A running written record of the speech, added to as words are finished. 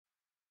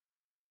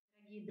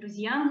Дорогие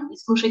друзья и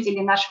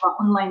слушатели нашего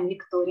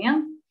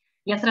онлайн-лектория,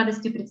 я с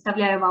радостью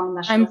представляю вам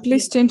нашего... I'm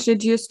pleased to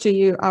introduce to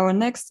you our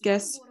next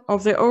guest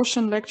of the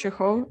Ocean Lecture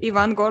Hall,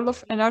 Ivan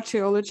Gorlov, an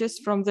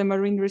archaeologist from the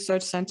Marine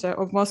Research Center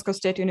of Moscow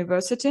State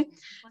University,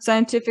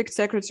 Scientific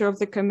Secretary of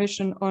the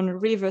Commission on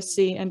River,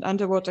 Sea and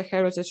Underwater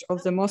Heritage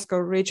of the Moscow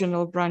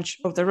Regional Branch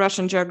of the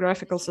Russian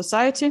Geographical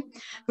Society,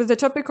 with the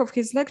topic of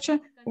his lecture,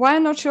 Why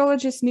an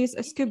Archaeologist Needs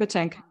a Scuba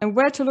Tank and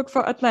Where to Look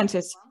for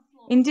Atlantis.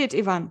 Indeed,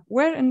 Ivan,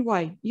 where and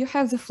why? You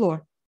have the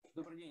floor.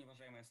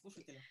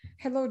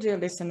 Hello, dear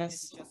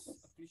listeners.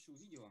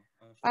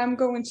 I'm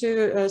going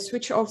to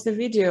switch off the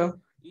video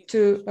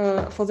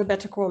for the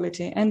better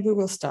quality, and we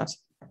will start.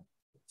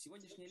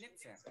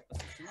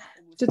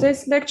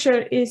 Today's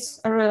lecture is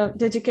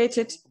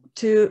dedicated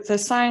to the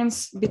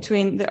science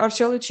between the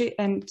archaeology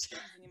and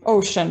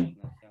ocean,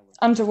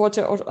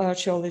 underwater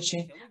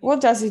archaeology.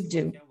 What does it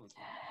do?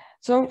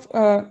 So,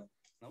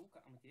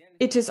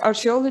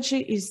 archaeology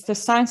is the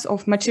science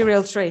of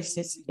material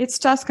traces. Its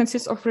task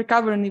consists of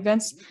recovering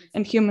events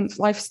and human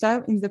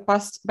lifestyle in the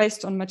past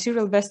based on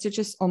material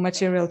vestiges or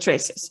material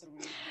traces.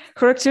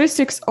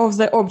 Characteristics of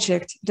the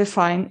object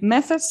define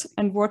methods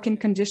and working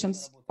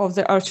conditions of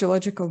the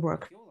archaeological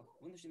work.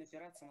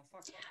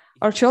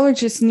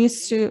 Archaeologist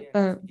needs to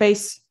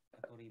base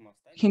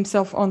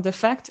himself on the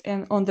fact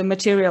and on the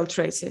material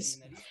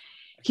traces.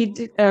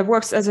 He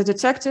works as a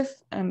detective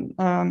and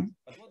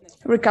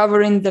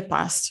recovering the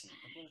past.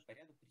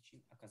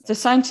 The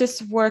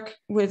scientists work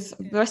with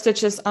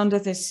vestiges under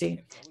the sea.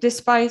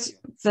 Despite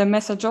the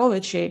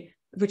methodology,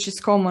 which is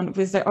common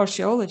with the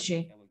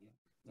archaeology,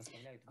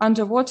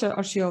 underwater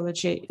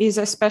archaeology is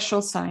a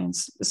special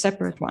science, a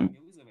separate one.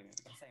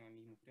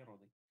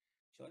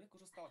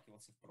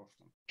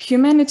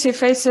 Humanity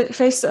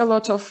faced a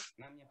lot of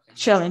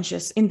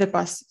challenges in the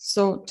past.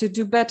 So to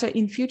do better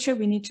in future,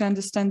 we need to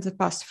understand the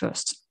past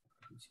first.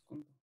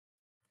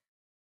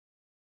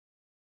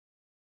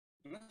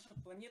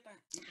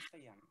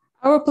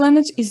 Our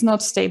planet is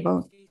not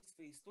stable.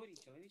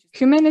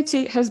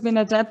 Humanity has been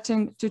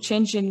adapting to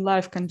changing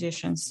life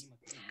conditions.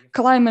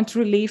 Climate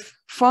relief,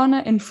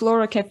 fauna and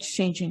flora kept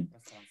changing.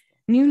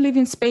 New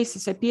living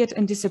spaces appeared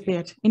and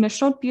disappeared. In a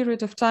short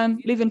period of time,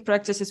 living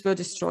practices were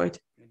destroyed.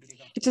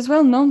 It is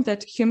well known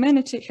that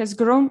humanity has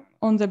grown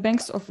on the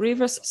banks of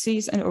rivers,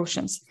 seas and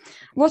oceans.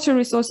 Water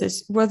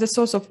resources were the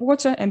source of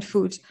water and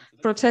food,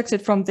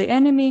 protected from the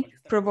enemy,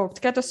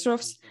 provoked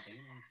catastrophes,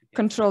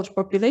 controlled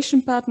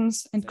population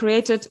patterns, and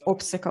created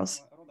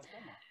obstacles.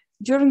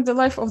 During the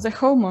life of the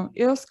Homo,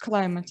 Earth's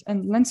climate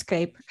and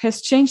landscape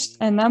has changed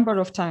a number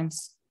of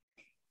times.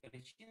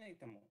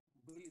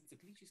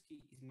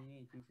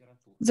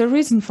 The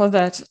reason for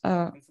that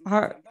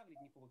are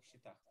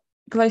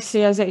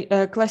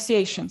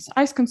glaciations.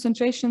 Ice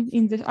concentration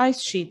in the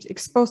ice sheet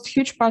exposed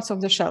huge parts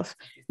of the shelf.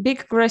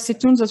 Big grassy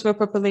tundras were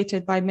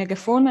populated by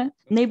megafauna,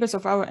 neighbors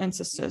of our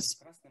ancestors.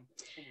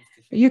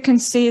 You can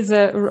see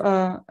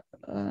the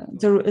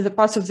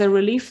parts of the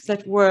relief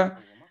that were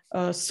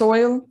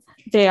soil,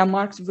 they are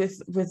marked with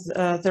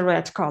the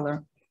red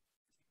color.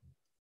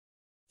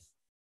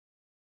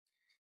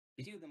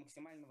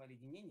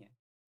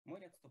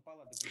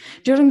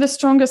 During the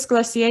strongest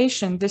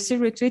glaciation, the sea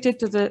retreated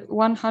to the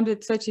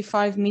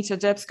 135-meter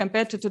depth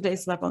compared to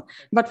today's level,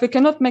 but we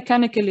cannot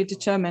mechanically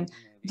determine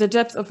the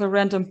depth of a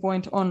random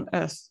point on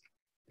Earth.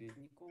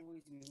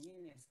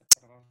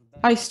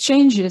 Ice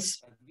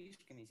changes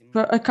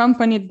were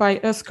accompanied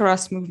by Earth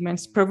crust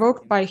movements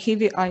provoked by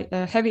heavy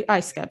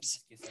ice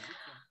caps.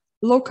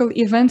 Local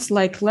events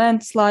like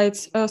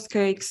landslides,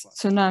 earthquakes,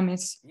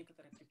 tsunamis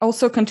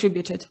also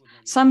contributed.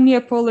 Some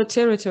near-polar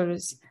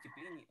territories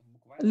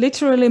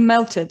literally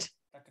melted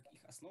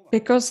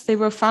because they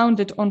were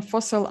founded on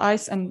fossil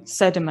ice and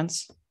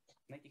sediments.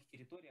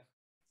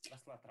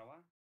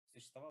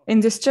 In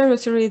this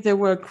territory, there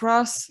were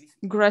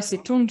grassy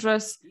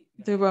tundras,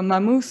 there were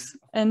mammoths,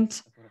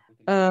 and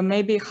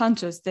maybe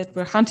hunters that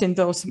were hunting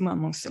those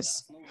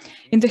mammoths.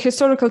 In the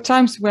historical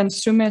times when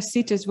Sumer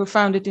cities were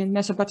founded in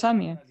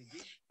Mesopotamia,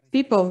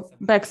 people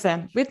back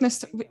then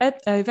witnessed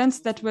events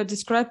that were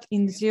described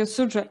in the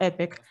Ziusudra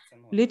epic,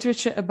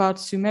 literature about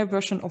Sumer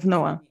version of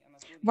Noah.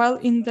 While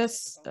in the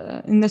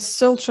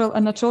Central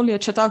Anatolia,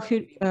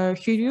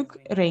 Çatalhöyük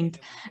reigned,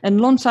 and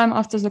long time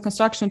after the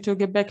construction to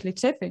Göbekli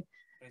Tepe,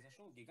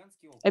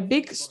 a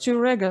big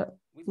Sturega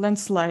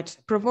landslide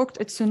provoked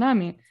a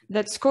tsunami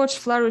that scorched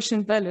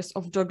flourishing valleys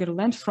of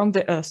Doggerland from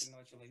the earth.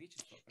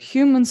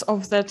 Humans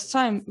of that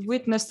time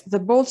witnessed the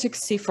Baltic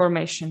Sea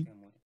formation.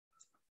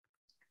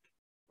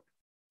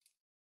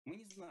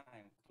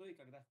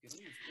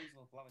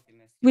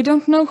 We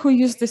don't know who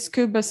used the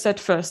scuba set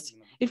first.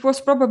 It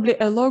was probably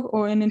a log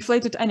or an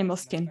inflated animal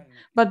skin,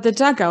 but the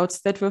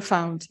dugouts that were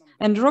found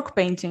and rock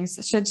paintings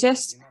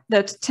suggest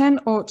that 10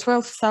 or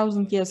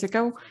 12,000 years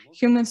ago,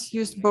 humans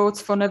used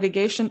boats for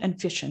navigation and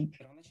fishing.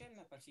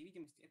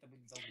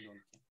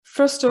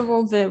 First of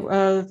all,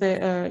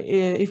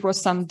 it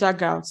was some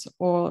dugouts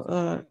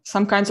or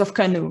some kinds of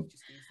canoe.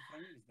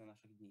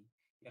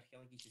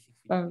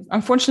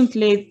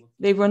 Unfortunately,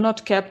 They were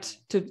not kept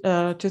to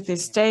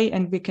this day,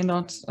 and we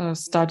cannot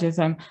study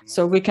them.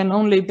 So we can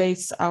only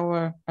base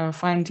our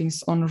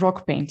findings on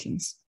rock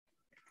paintings.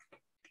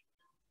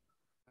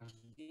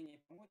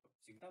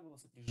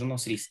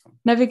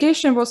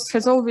 Navigation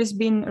has always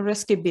been a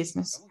risky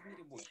business.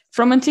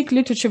 From antique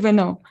literature, we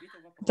know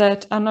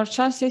that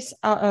Anarchasis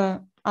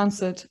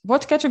answered,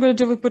 what category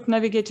do we put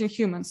navigating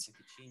humans?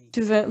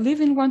 To the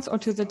living ones or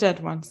to the dead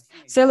ones?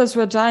 Sailors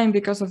were dying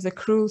because of the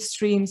cruel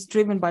streams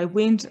driven by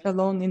wind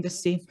alone in the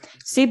sea.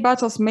 Sea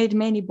battles made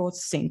many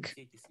boats sink.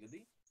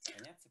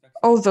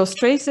 All those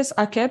traces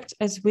are kept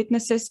as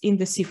witnesses in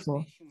the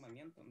seafloor.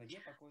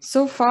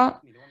 So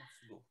far,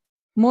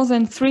 more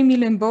than 3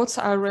 million boats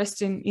are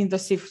resting in the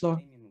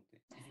seafloor,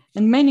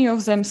 and many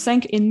of them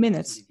sank in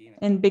minutes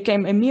and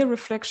became a mere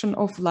reflection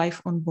of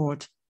life on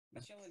board.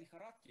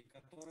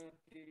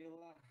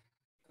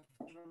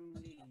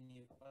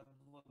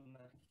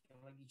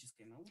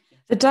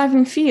 The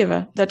diving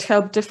fever that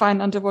helped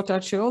define underwater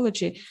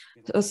archaeology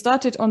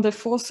started on the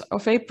 4th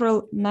of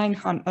April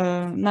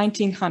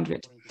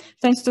 1900,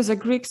 thanks to the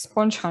Greek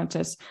sponge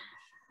hunters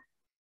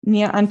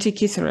near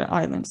Antikythera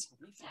Islands.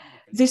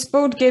 This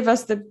boat gave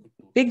us the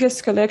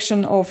biggest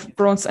collection of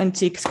bronze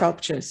antique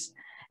sculptures,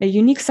 a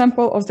unique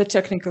sample of the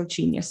technical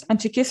genius,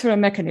 Antikythera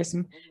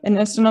mechanism, an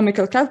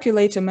astronomical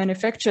calculator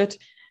manufactured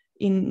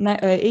in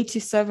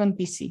 87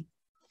 BC.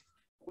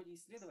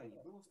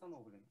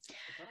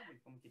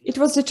 It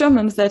was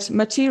determined that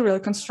material,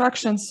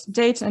 constructions,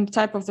 date, and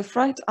type of the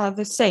freight are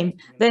the same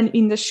than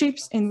in the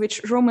ships in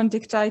which Roman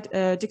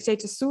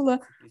dictator Sulla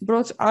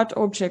brought art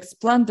objects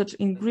plundered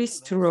in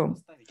Greece to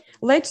Rome.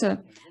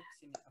 Later,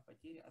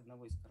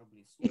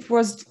 it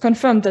was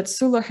confirmed that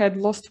Sulla had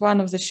lost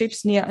one of the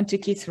ships near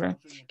Antikythera.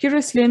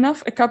 Curiously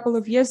enough, a couple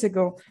of years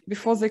ago,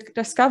 before the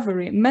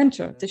discovery,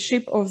 Mentor, the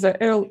ship of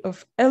the Earl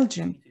of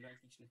Elgin,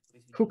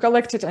 who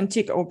collected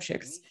antique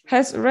objects,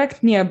 has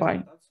wrecked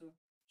nearby.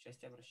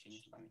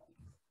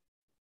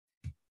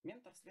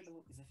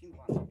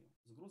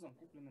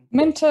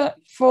 Mentor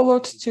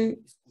followed to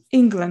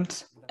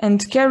England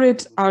and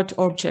carried art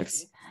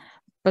objects,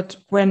 but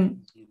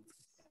when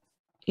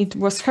it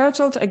was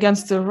hurtled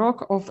against the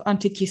rock of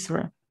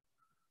Antikythera.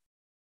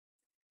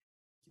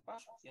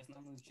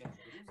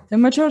 The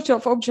majority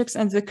of objects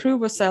and the crew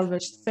were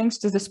salvaged thanks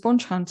to the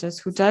sponge hunters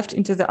who dived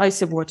into the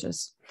icy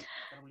waters.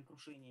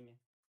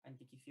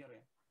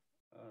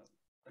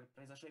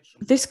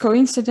 These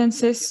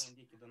coincidences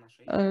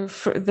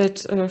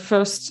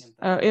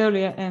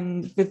earlier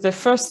and with the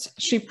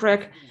first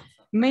shipwreck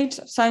made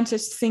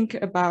scientists think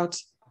about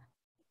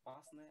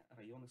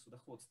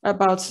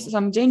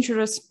some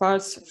dangerous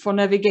parts for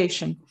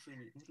navigation.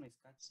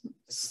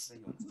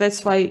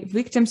 That's why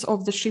victims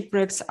of the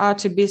shipwrecks are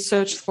to be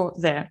searched for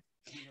there.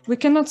 We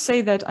cannot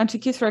say that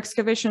Antikythera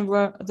excavation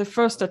were the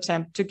first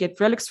attempt to get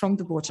relics from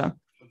the water.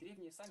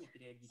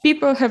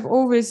 People have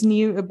always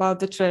knew about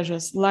the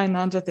treasures lying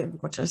under the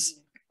waters.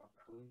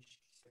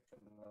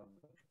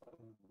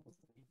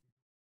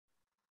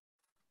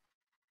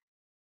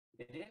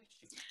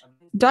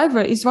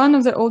 Diver is one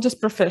of the oldest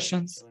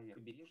professions.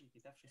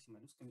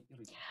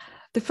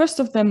 The first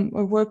of them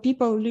were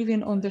people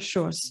living on the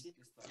shores.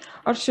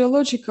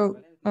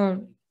 Archaeological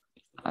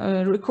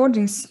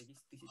recordings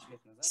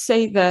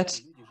say that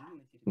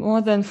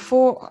more than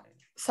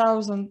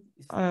 4,000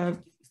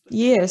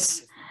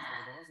 years,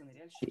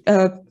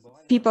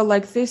 people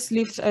like this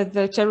lived at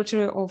the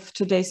territory of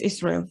today's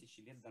Israel.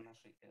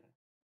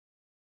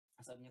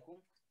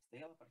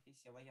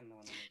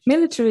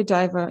 Military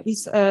diver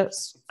is a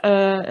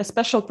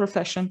special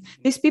profession.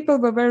 These people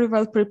were very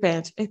well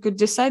prepared and could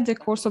decide the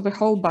course of a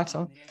whole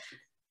battle.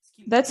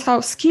 That's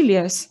how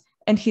Schilias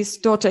and his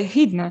daughter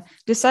Hydna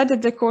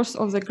decided the course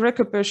of the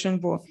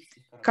Greco-Persian War,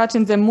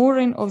 cutting the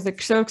mooring of the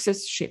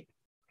Xerxes ship.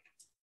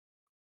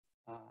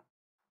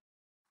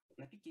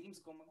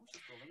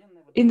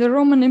 In the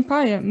Roman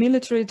Empire,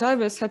 military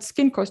divers had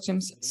skin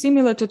costumes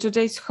similar to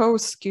today's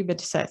hose scuba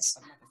sets.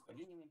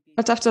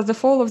 But after the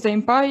fall of the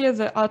empire,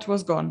 the art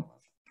was gone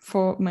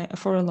for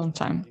a long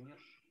time.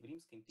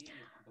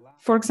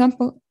 For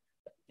example,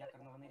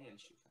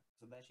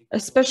 a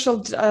special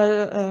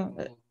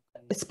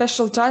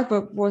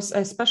diver was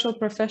a special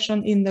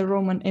profession in the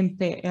Roman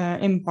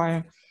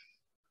Empire,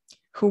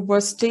 who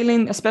was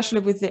dealing especially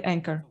with the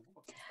anchor.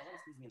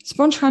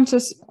 Sponge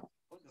hunters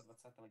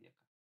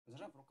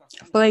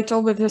played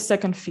all with the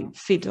second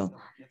fiddle.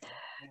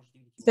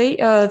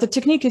 The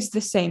technique is the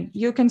same.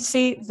 You can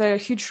see the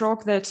huge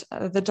rock that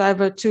the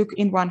diver took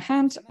in one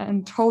hand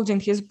and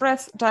holding his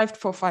breath dived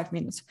for 5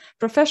 minutes.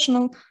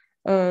 Professional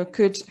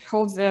could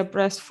hold their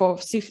breath for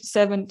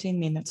 17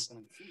 minutes.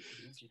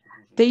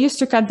 They used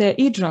to cut their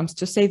eardrums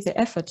to save the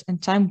effort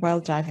and time while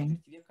diving.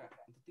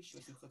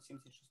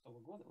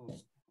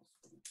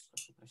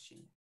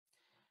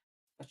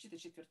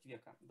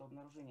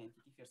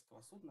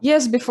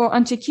 Years before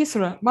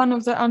Antikythera, one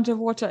of the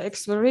underwater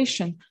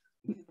exploration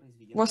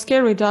was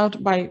carried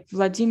out by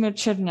Vladimir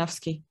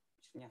Chernявsky.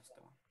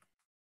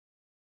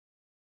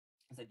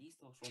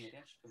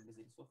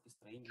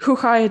 who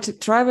hired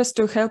drivers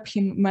to help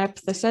him map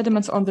the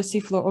sediments on the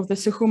seafloor of the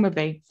Sukhumi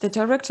Bay. The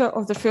director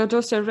of the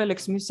Feodosia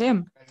Relics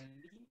Museum,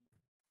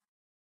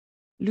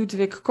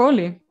 Ludwig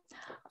Kohli,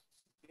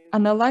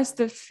 analyzed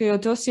the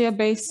Feodosia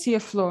Bay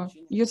seafloor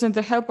using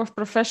the help of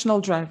professional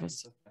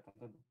drivers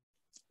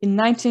in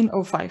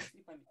 1905.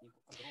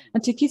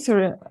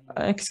 Antikythera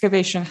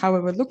excavation,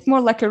 however, looked more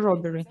like a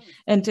robbery,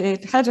 and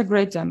it had a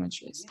great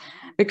damages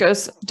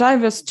because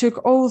divers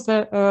took all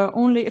the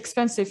only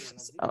expensive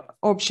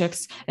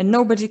objects, and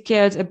nobody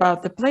cared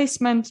about the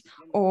placement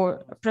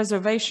or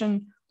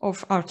preservation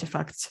of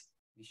artifacts.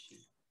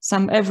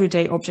 Some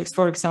everyday objects,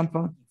 for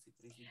example.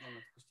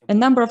 A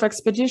number of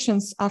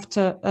expeditions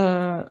after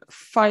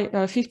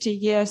 50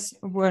 years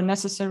were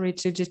necessary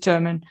to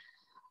determine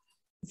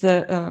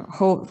the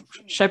whole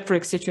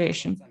shipwreck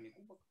situation.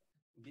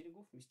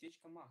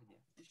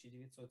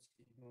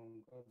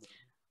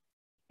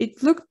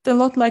 It looked a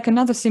lot like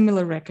another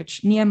similar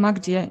wreckage near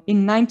Magdia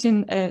in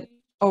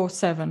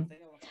 1907.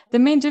 The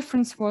main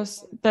difference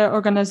was the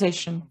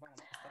organization.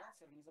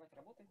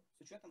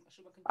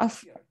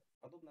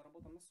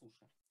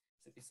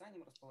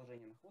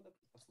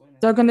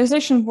 The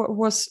organization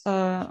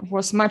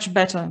was much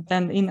better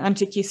than in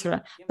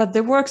Antikythera, but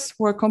the works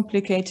were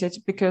complicated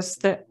because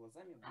the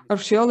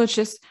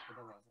archaeologist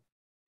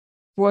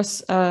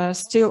was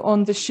still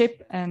on the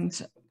ship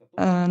and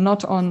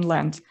not on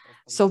land.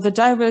 So the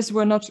divers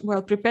were not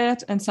well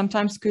prepared and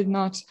sometimes could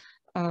not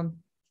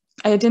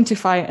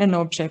identify an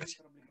object.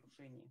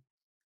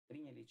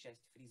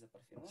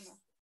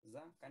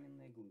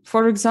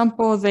 For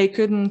example, they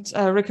couldn't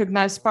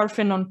recognize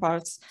Parthenon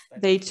parts.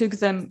 They took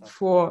them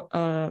for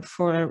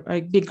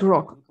a big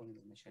rock.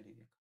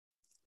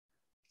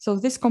 So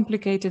this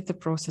complicated the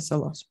process a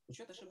lot.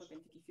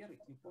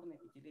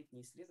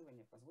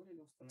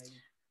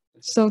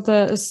 So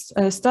the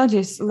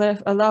studies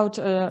allowed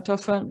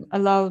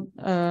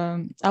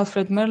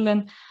Alfred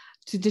Merlin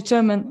to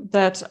determine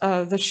that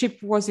the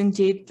ship was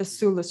indeed the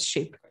Sulis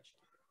ship.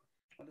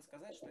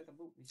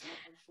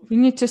 We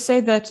need to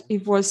say that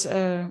it was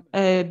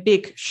a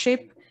big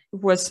ship.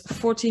 It was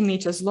 40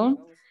 meters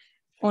long.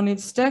 On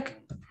its deck,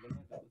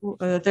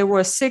 there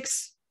were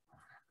 6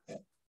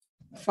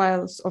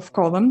 files of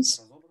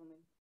columns.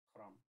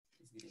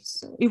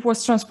 So it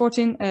was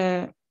transporting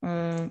a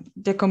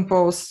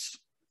decomposed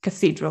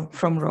cathedral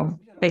from Rome,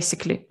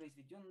 basically.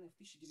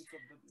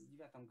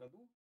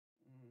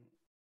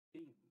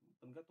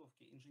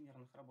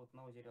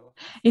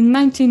 In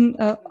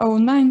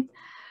 1909,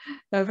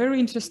 very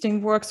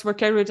interesting works were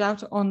carried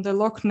out on the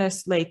Loch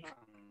Ness Lake.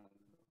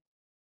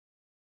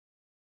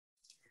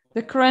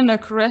 The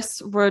Krenak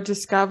rests were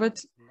discovered.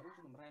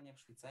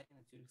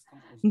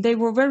 They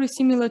were very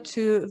similar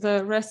to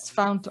the rests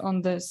found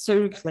on the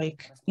Zurich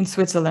Lake in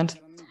Switzerland.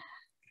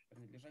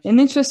 An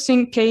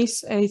interesting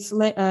case is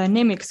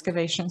name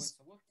excavations.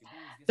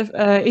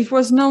 It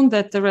was known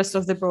that the rest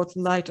of the boat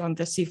lied on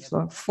the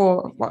seafloor.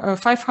 For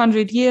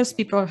 500 years,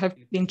 people have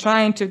been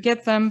trying to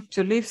get them,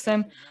 to leave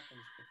them,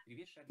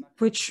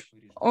 which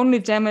only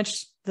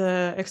damaged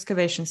the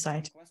excavation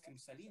site.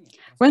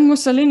 When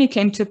Mussolini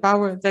came to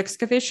power, the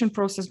excavation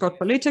process got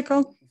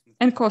political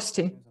and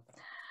costly,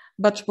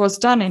 but was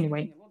done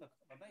anyway.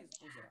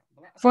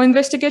 For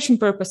investigation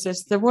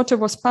purposes, the water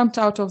was pumped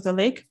out of the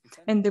lake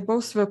and the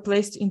boats were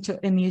placed into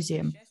a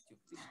museum.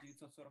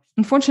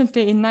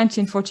 Unfortunately, in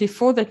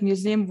 1944, that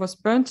museum was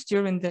burnt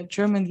during the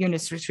German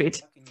units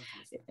retreat.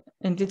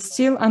 And it's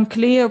still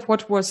unclear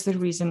what was the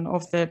reason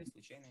of the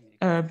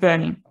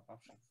burning.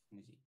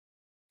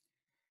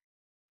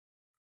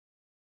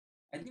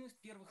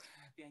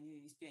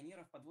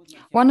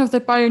 One of the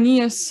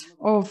pioneers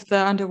of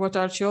the underwater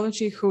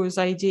archaeology, whose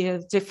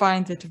ideas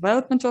defined the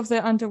development of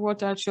the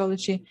underwater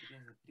archaeology,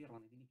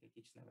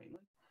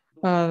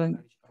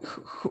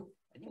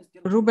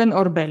 Ruben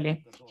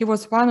Orbelli. He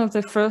was one of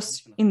the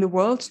first in the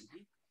world.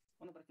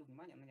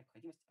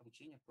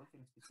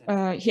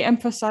 He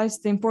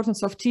emphasized the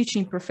importance of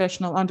teaching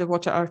professional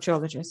underwater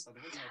archaeologists.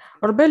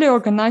 Orbelli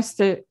organized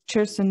the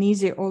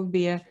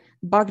Chersonese-Olbia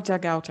bug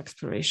dugout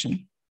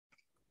exploration.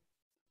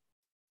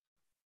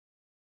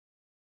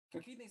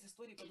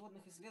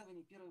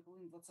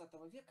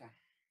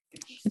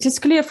 It is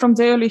clear from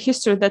the early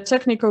history that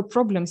technical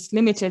problems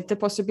limited the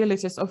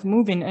possibilities of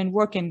moving and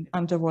working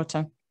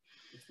underwater,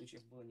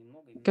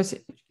 because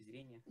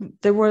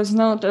there was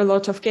not a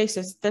lot of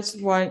cases. That's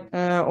why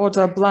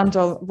Oda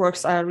Blundell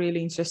works are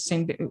really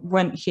interesting,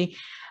 when he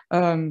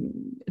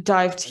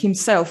dived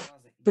himself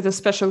with the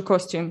special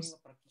costumes.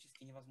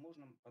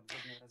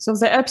 So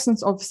the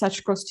absence of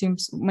such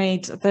costumes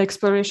made the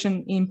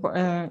exploration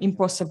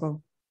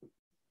impossible.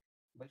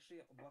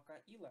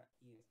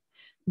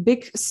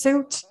 Big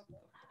silt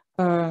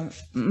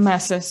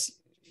masses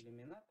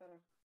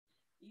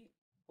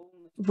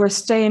were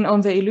staying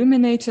on the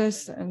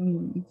illuminators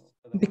and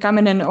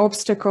becoming an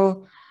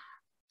obstacle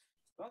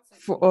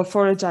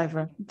for a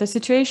diver. The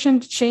situation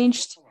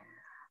changed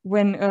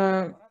when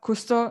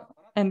Cousteau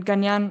and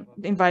Gagnan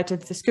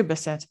invited the scuba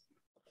set.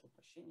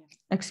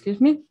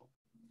 Excuse me?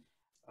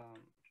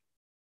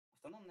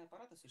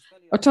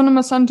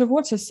 Autonomous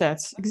underwater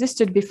sets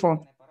existed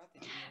before.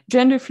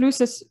 Jean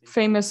Flus's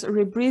famous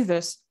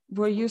rebreathers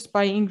were used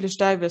by English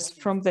divers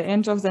from the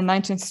end of the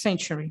 19th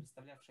century.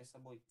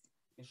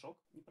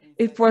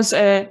 It was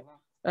a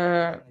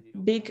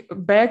big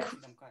bag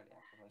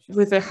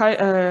with a high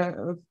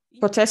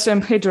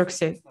potassium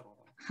hydroxide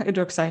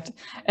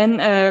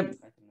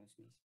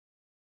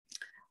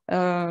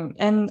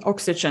and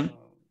oxygen.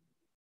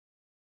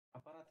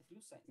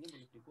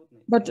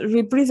 But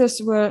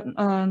rebreathers were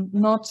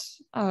not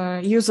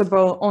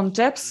usable on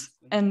depth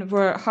and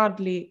were hard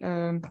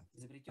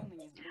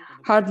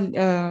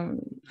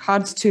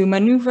to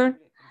maneuver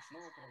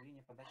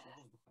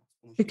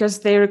because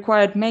they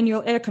required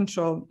manual air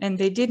control and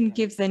they didn't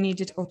give the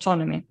needed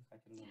autonomy.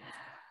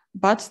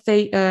 But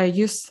they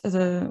used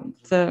the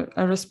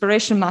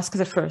respiration mask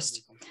the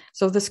first.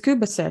 So the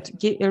scuba set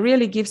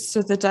really gives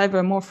to the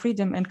diver more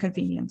freedom and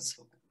convenience.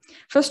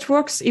 First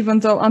works, even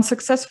though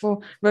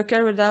unsuccessful, were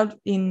carried out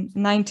in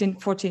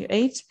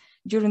 1948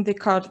 during the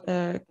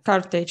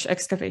Carthage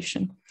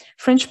excavation.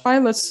 French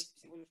pilots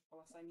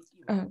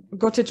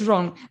got it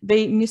wrong.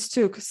 They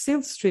mistook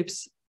silt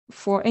strips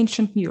for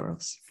ancient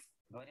murals.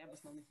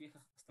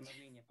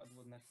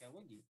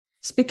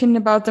 Speaking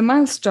about the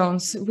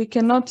milestones, we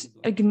cannot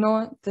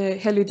ignore the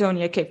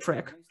Helidonia Cape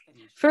wreck.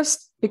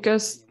 First,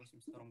 because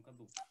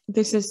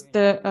this is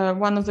the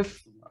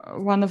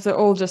one of the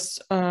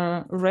oldest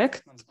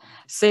wrecked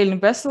sailing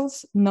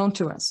vessels known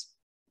to us.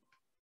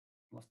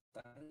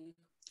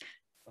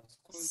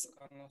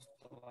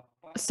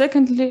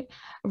 Secondly,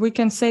 we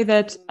can say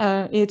that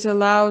it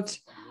allowed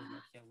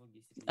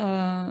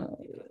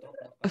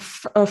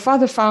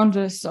further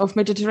founders of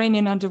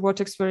Mediterranean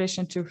underwater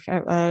exploration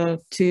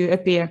to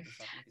appear.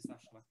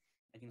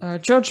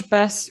 George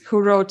Bass,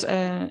 who wrote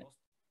a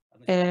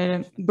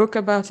book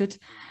about it.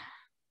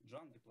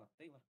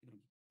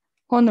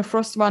 Honor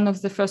Frost, one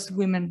of the first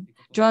women,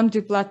 Joan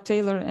Duplat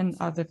Taylor, and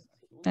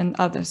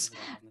others.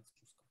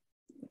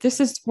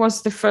 This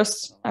was the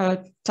first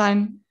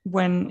time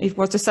when it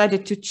was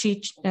decided to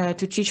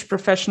teach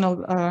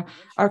professional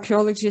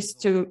archaeologists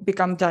to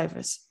become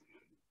divers.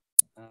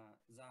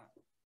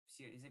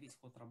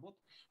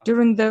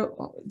 During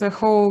the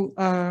whole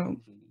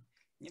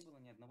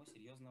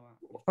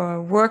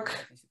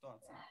work,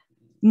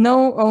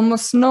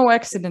 almost no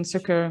accidents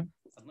occur.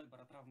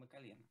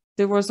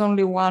 There was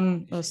only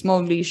one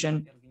small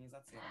lesion.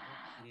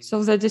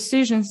 So the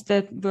decisions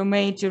that were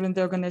made during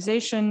the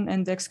organization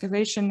and the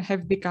excavation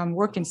have become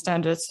working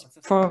standards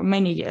for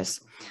many years.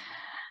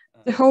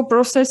 The whole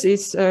process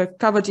is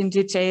covered in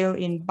detail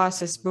in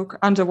Bass's book,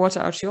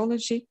 Underwater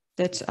Archaeology,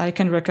 that I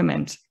can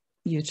recommend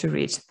you to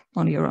read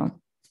on your own.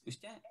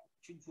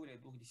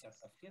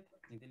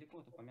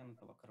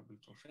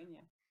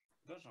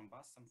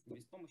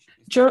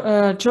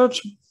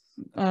 George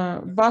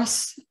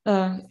Bass,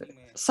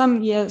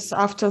 some years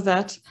after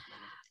that,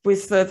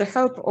 with the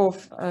help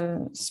of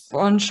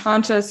sponge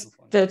hunters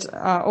that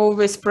are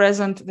always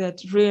present,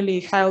 that really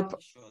help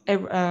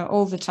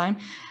all the time,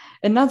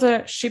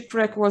 another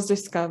shipwreck was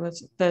discovered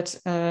that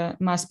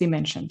must be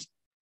mentioned.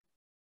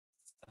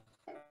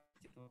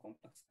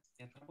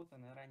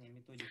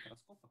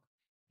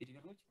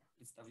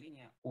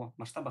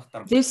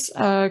 This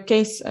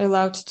case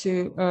allowed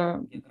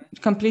to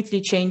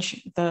completely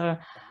change the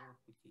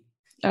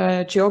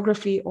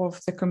geography of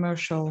the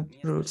commercial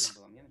routes.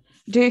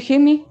 Do you hear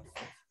me?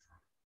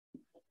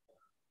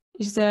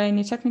 Is there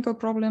any technical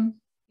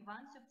problem?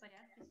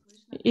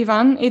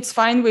 Ivan, it's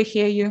fine, we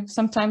hear you.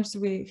 Sometimes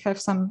we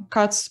have some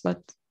cuts, but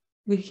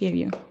we hear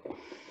you.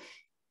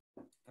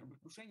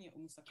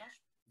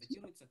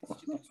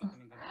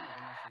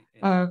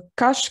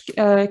 Kash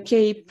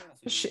Cape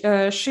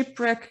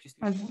shipwreck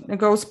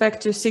goes back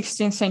to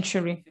 16th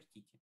century.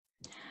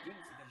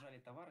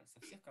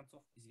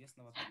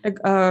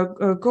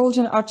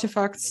 Golden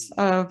artifacts,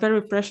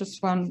 very precious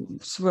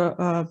ones,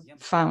 were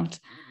found.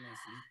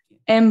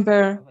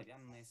 Amber,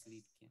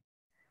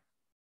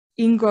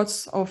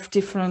 ingots of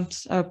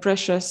different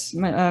precious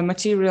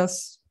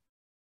materials,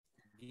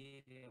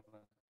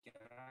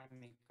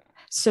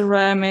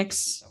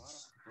 ceramics,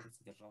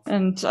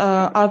 and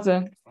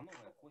other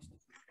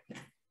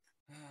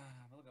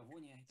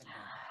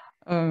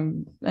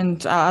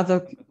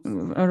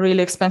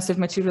really expensive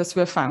materials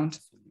were found.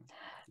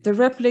 The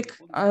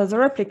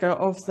replica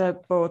of the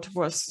boat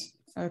was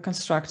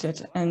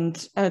constructed,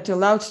 and it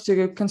allowed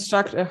to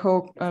construct a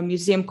whole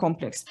museum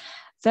complex.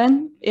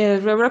 Then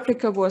the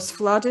replica was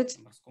flooded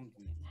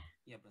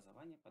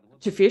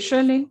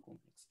artificially,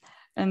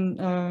 and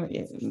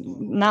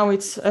now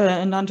it's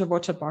an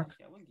underwater bark.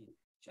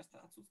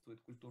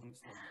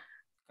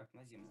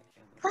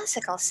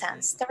 Classical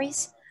sense, there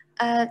is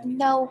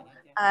no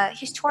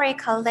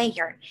historical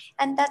layer,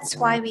 and that's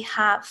why we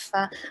have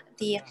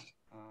the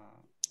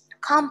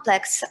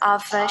complex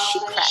of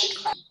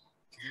shipwreck.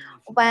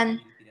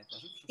 When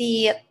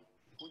the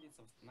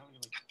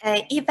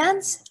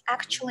events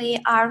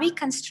actually are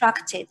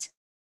reconstructed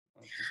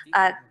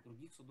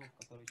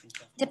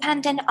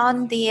depending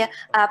on the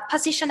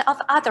position of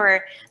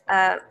other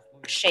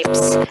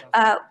ships,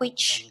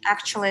 which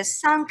actually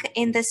sunk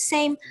in the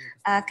same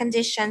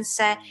conditions,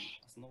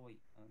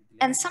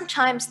 and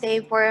sometimes they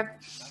were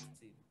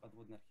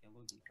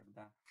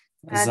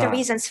the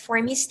reasons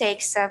for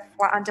mistakes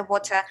for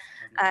underwater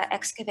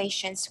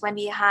excavations, when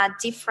we had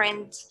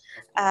different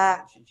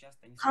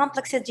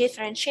complexes,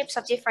 different ships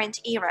of different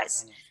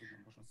eras.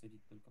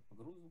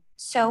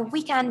 So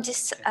we can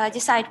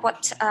decide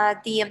what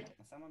the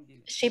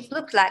ship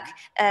looked like,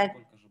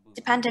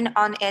 depending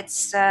on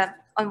its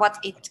on what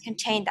it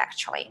contained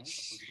actually.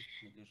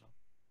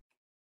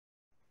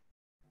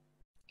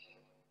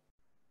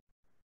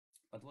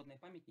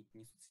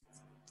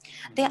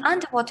 The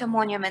underwater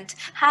monuments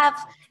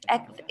have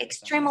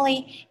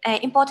extremely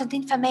important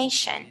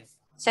information.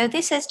 So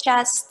this is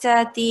just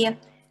the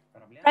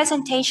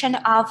presentation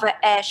of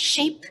a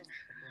ship.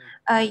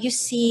 You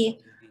see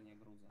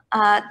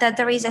that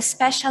there is a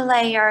special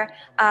layer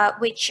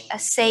which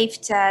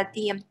saved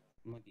the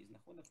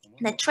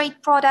trade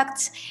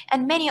products,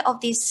 and many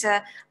of these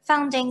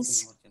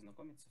foundings,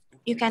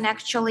 you can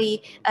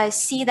actually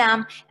see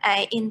them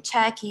in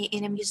Turkey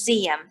in a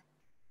museum.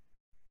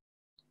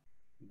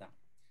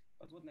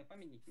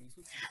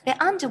 The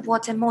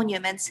underwater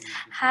monuments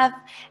have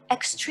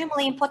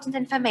extremely important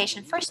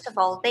information. First of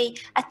all, they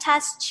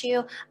attest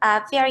to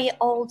very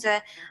old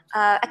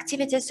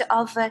activities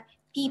of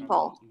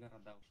people.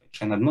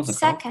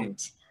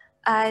 Second,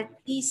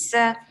 these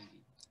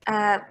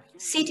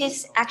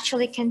cities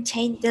actually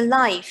contain the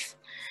life.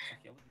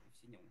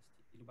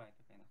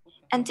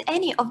 And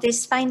any of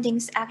these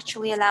findings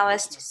actually allow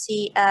us to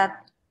see,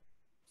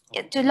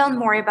 to learn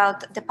more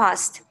about the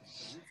past.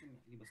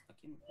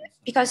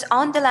 Because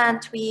on the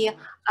land, we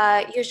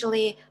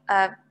usually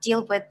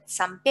deal with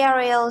some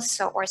burials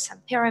or some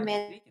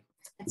pyramids,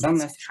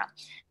 etc.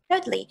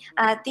 Thirdly,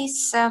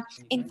 this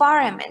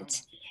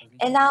environment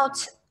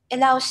allows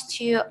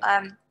to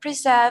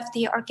preserve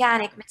the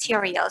organic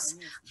materials.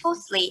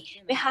 Fourthly,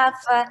 we have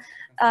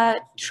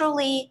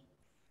truly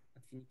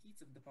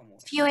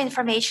few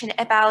information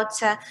about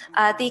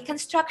the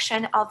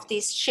construction of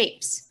these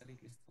ships.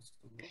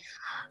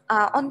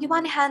 On the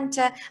one hand,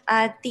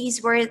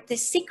 these were the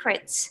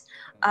secrets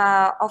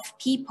of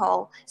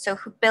people, so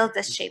who built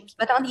the ships.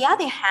 But on the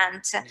other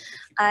hand,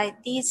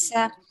 these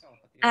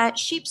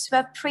ships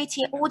were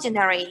pretty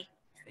ordinary.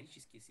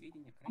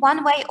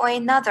 One way or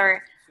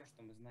another,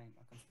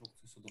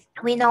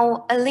 we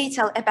know a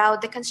little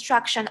about the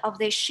construction of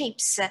these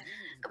ships.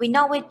 We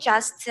know it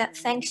just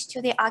thanks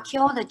to the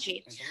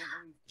archaeology.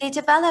 The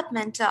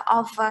development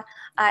of a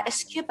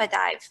scuba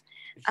dive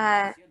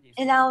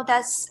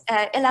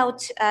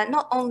allowed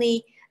not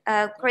only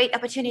great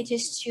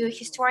opportunities to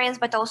historians,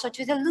 but also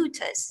to the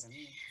looters.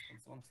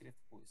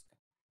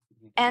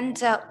 And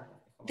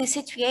the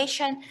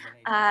situation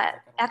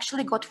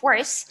actually got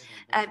worse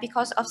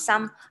because of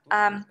some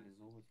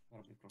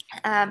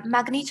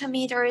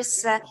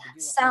magnetometers,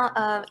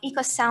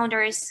 eco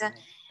sounders,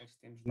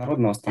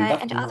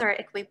 and other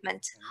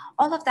equipment.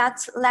 All of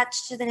that led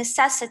to the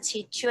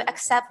necessity to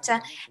accept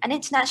an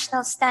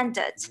international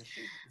standard.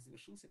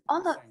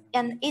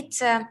 And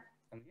it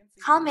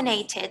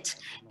culminated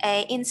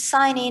in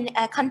signing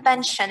a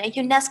convention, a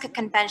UNESCO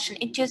convention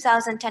in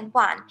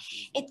 2001.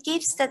 It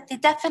gives the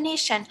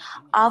definition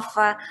of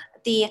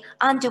the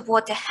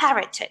underwater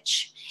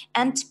heritage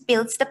and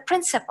builds the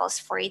principles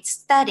for its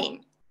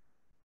studying.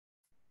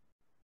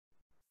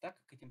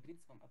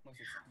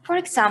 For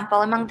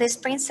example, among these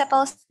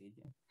principles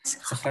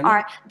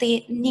are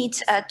the need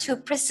to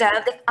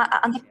preserve the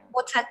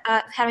underwater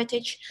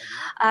heritage,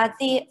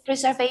 the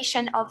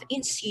preservation of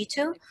in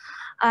situ,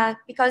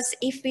 because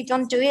if we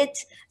don't do it,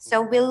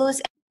 so we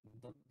lose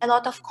a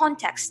lot of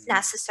context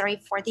necessary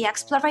for the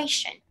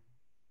exploration.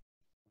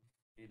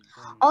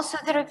 Also,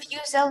 the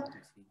refusal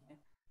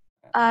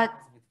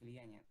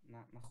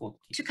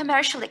to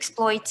commercially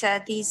exploit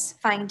these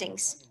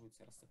findings.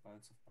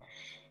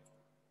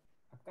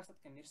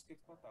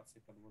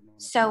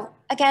 So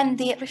again,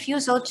 the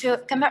refusal to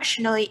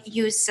commercially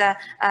use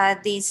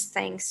these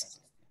things.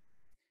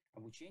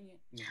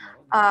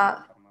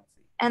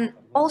 And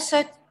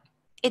also,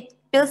 it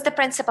builds the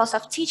principles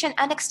of teaching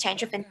and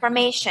exchange of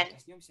information.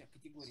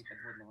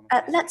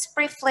 Let's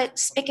briefly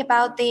speak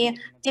about the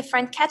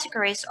different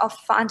categories of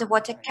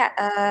underwater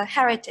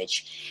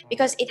heritage,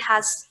 because it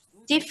has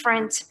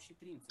different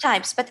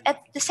types, but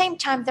at the same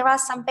time, there are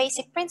some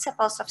basic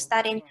principles of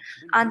studying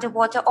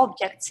underwater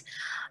objects.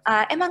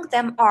 Among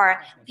them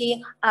are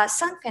the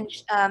sunken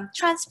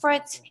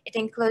transport, it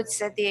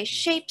includes the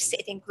ships,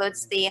 it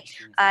includes the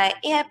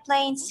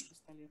airplanes.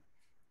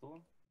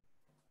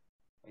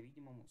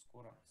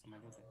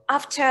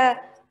 After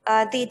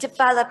the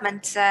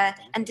development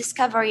and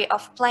discovery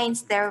of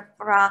planes, there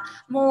are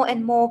more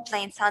and more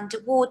planes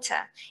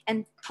underwater,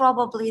 and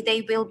probably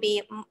they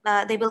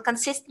will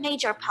consist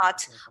major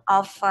part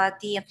of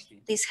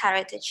this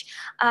heritage.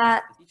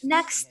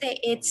 Next,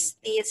 it's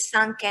the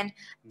sunken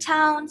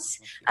towns,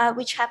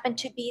 which happen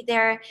to be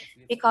there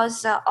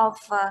because of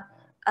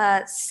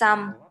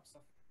some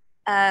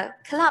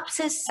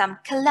collapses, some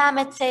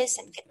calamities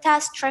and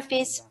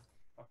catastrophes.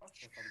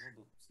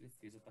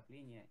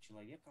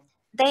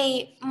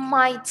 they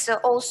might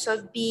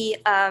also be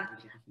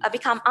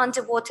become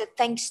underwater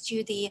thanks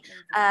to the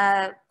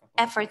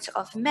efforts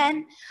of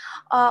men.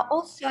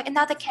 Also,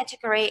 another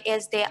category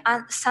is the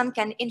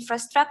sunken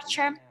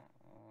infrastructure.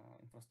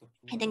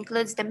 It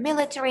includes the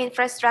military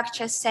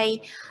infrastructure,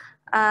 say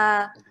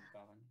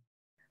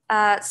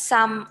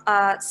some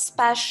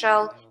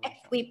special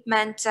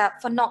equipment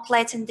for not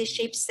letting the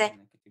ships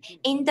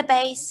in the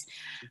base.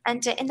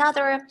 And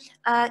another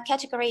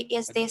category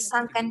is the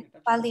sunken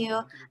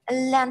paleo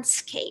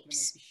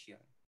landscapes.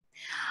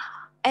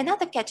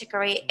 Another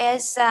category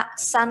is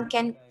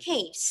sunken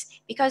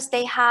caves, because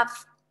they have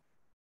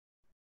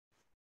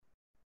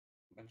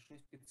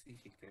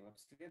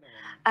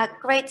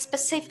great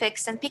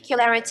specifics and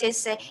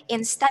peculiarities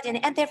in studying,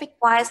 and they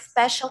require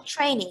special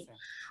training.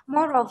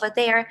 Moreover,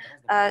 their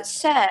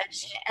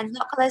search and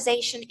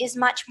localization is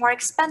much more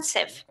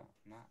expensive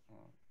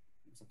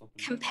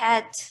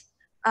compared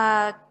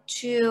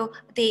to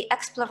the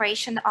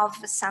exploration of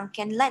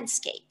sunken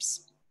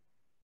landscapes.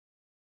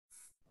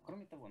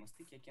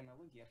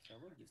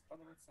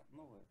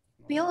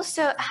 We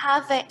also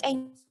have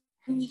a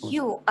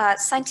new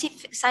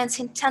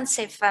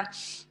science-intensive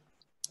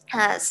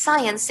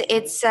science.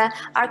 It's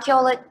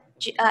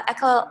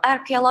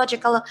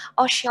archaeological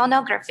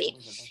oceanography.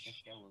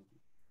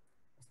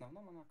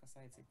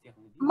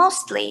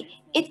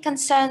 Mostly, it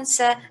concerns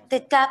the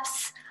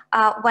depth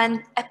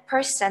when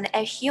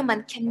a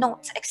human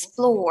cannot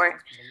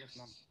explore.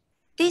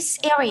 This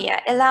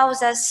area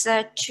allows us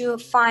to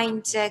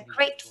find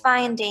great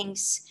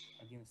findings.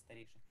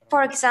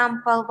 For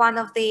example, one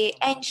of the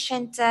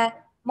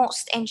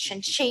most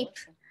ancient sheep,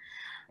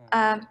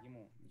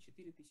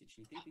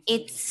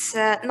 it's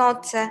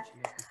not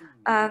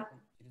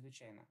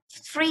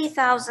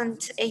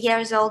 3,000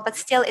 years old, but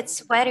still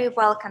it's very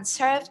well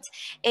conserved.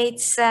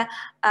 It's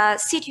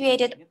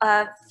situated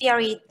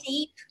very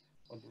deep.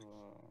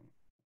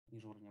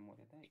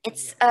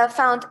 It's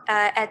found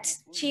at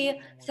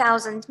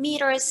 2,000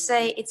 meters.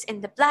 It's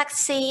in the Black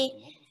Sea,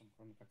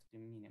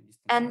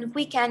 and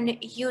we can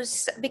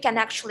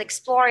actually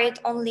explore it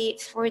only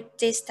through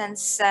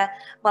distance,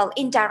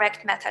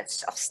 indirect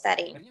methods of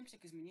study.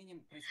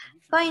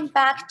 Going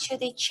back to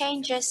the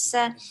changes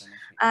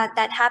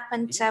that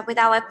happened with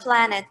our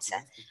planet,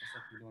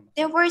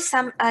 there were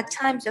some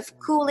times of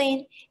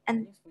cooling,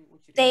 and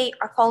they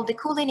are called the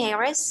cooling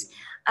eras.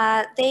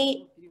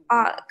 They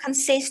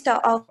consist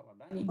of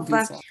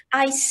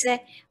ice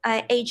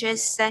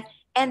ages,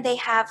 and they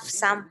have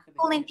some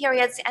cooling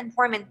periods and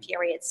warming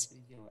periods.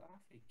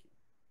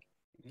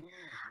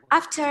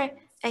 After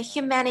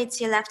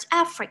humanity left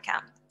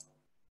Africa,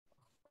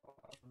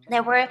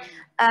 there were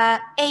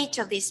 8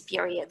 of these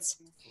periods.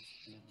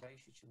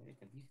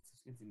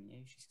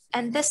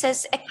 And this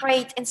is a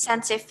great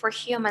incentive for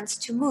humans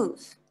to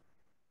move.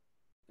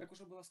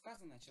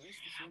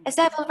 As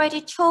I've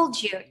already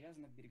told you,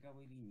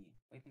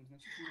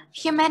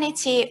 human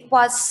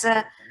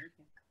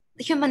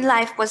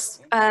life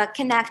was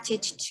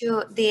connected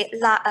to the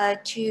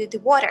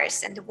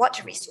waters and the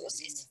water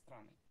resources.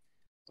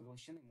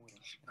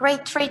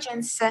 Great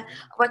regions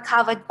were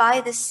covered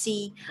by the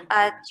sea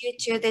due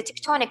to the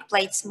tectonic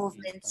plates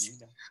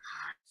movements.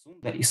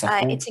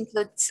 It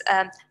includes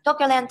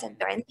Togoland and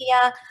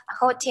Beringia,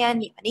 Охотия,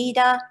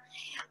 Nipanida.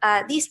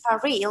 These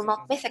are real,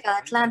 not mythical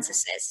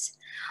Atlantises.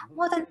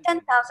 More than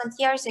 10,000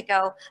 years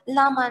ago,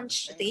 La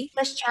Manche, the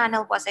English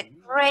Channel, was a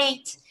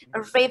great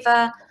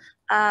river,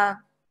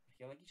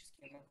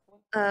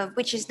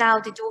 which is now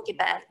the Doggy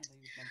Bank.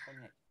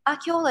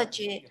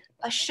 Archaeology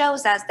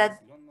shows us that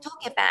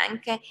Doggy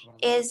Bank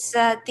is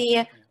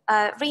the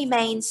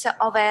remains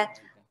of an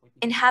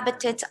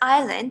inhabited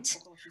island,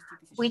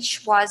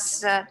 which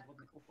was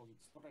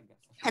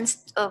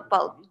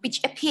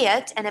which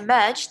appeared and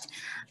emerged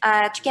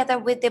together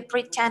with the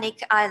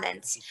Britannic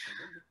Islands.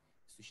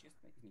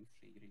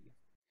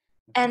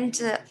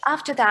 And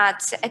after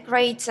that, a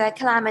great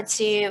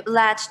calamity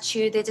led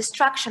to the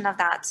destruction of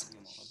that.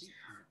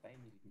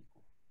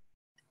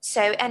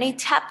 And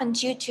it happened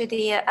due to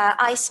the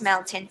ice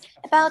melting.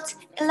 About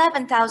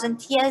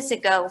 11,000 years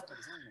ago,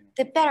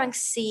 the Bering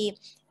Sea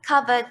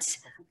covered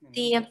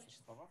the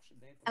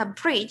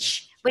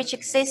bridge which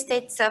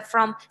existed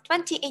from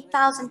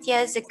 28,000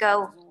 years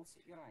ago.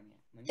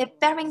 The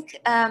Bering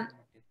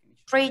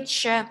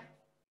Bridge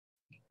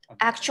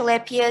actually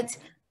appeared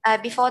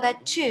before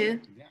that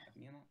too,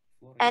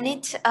 and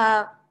it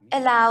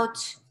allowed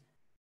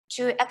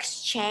to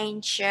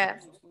exchange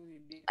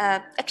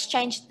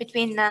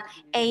between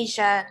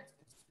Asia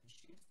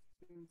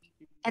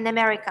and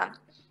America.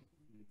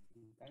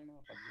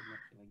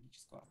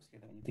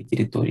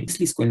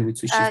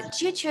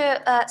 Due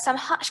to some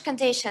harsh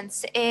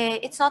conditions,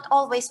 it's not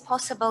always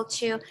possible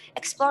to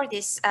explore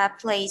this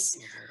place.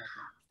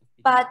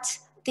 But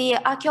the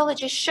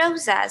archaeology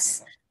shows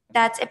us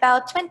that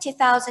about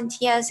 20,000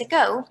 years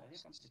ago,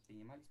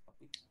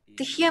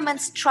 the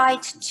humans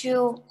tried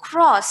to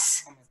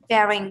cross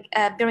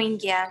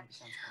Beringia.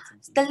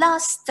 The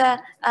last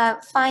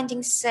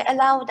findings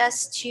allowed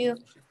us to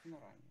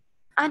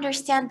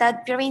understand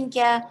that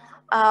Beringia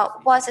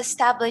was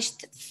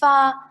established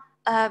far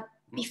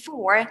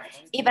before,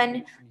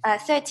 even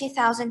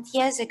 30,000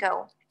 years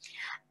ago.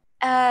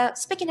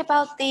 Speaking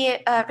about the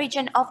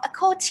region of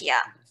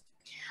Achaeotia,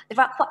 there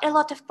are quite a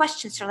lot of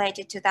questions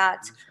related to that.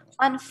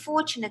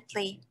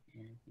 Unfortunately,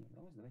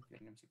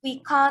 we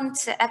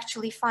can't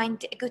actually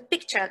find a good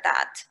picture of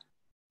that.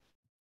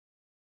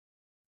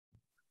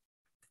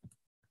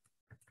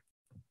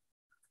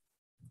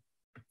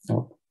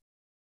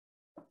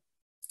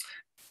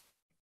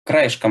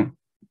 Краешком,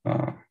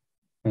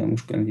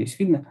 немножко, надеюсь,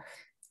 видно.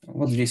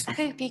 Вот здесь. I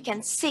hope you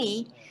can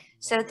see.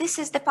 So this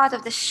is the part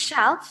of the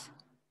shelf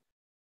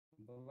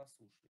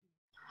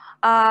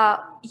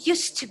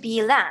used to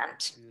be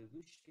land.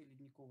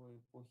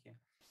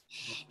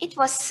 It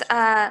was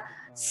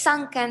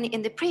sunken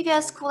in the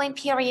previous cooling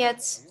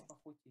periods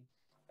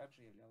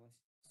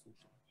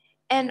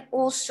and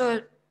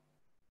also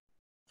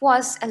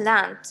was a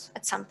land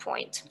at some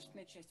point.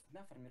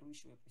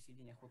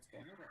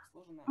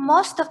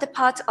 Most of the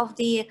parts of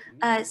the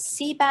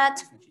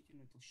seabed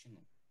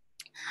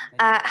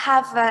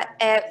have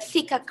a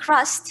thicker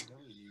crust,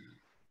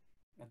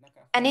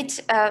 and it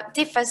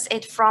differs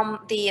it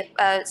from the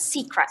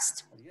sea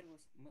crust.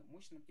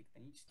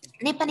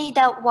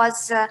 Nipanida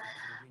was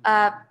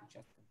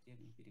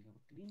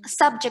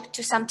subject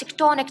to some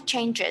tectonic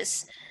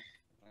changes,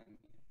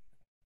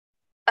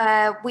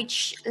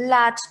 which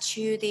led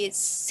to the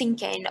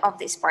sinking of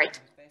this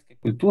part.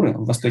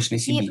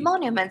 The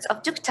monuments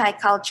of Duktai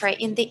culture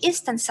in the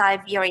eastern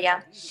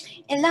Siberia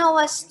allow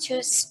us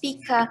to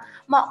speak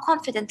more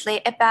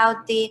confidently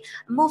about the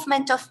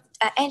movement of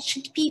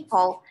ancient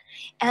people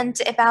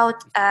and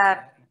about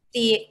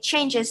the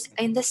changes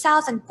in the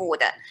southern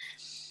border.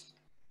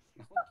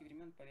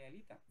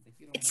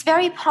 It's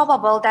very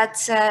probable that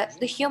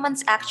the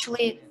humans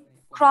actually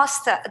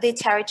crossed the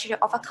territory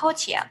of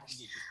Achaeotia.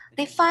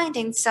 The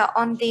findings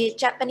on the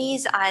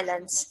Japanese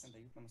islands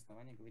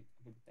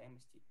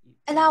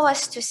allow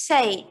us to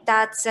say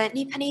that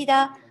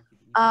Nipanida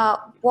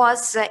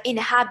was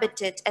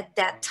inhabited at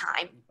that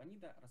time.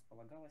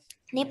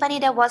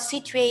 Nipanida was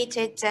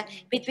situated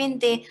between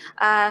the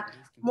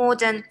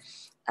modern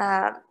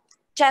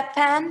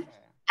Japan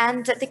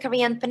and the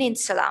Korean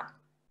peninsula.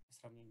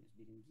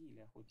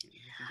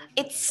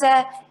 It's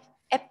a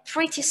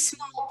pretty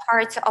small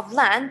part of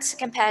land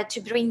compared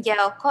to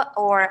Beringia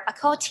or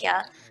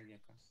Achaeotia,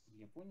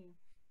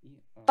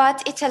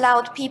 but it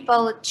allowed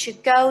people to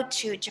go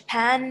to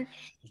Japan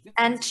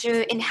and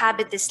to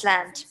inhabit this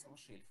land.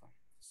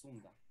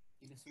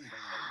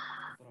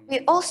 We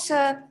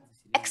also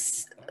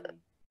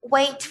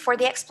wait for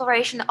the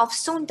exploration of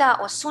Sunda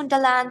or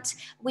Sundaland,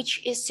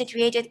 which is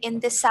situated in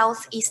the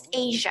Southeast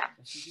Asia.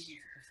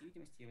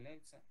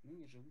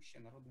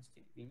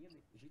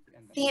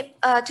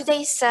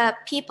 Today's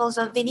peoples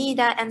of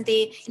Venida and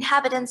the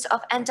inhabitants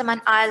of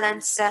Andaman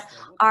Islands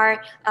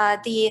are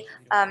the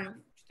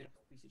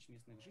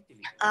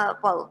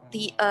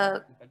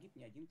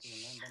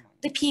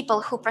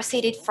people who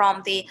proceeded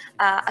from the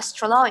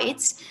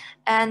Australoids.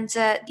 And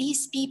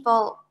these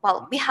people,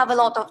 well, we have a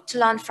lot to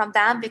learn from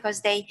them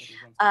because they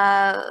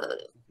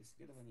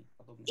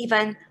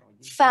even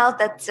felt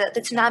that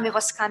the tsunami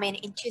was coming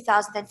in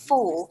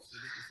 2004.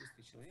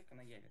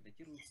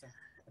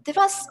 There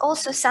was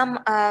also some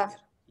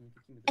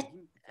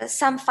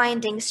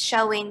findings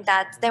showing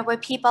that there were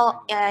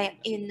people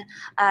in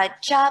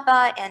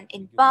Java and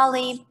in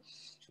Bali,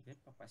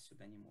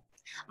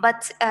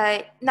 but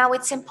now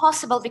it's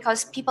impossible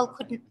because people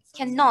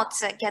cannot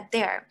get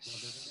there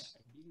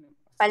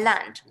by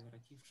land.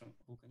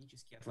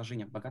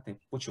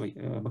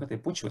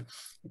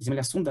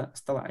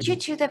 Due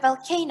to the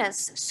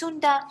volcanoes,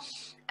 Sunda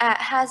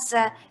has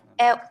a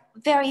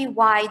very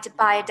wide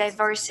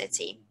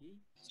biodiversity.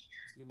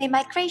 The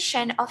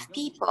migration of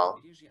people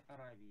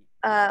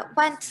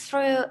went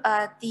through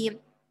the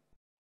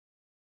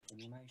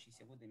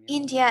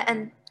India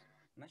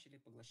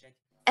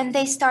and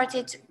they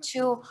started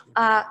to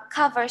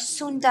cover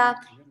Sunda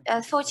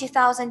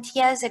 40,000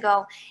 years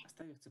ago,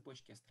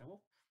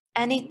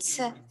 and it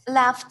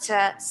left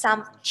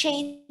some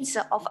chains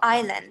of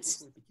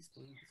islands.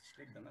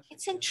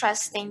 It's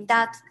interesting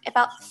that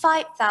about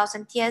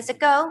 5,000 years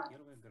ago,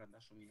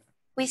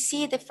 we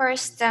see the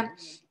first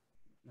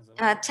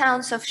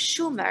towns of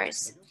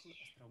Shumers,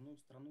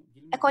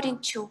 according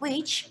to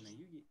which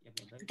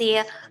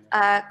the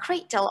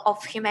cradle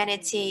of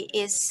humanity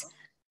is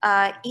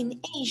in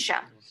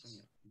Asia.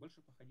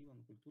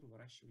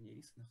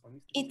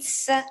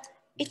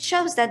 It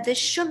shows that the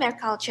Sumer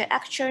culture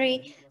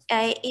actually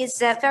is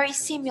very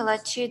similar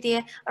to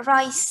the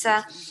rice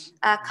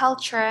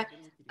culture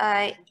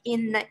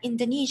in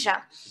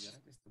Indonesia.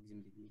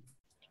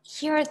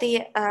 Here,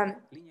 the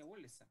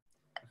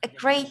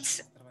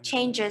great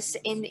changes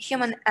in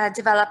human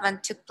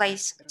development took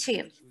place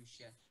too.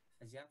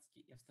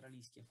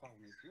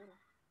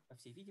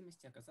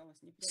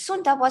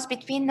 Sunda was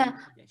between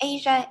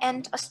Asia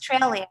and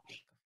Australia.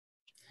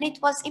 It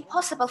was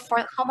impossible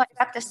for Homo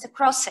erectus to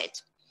cross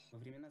it.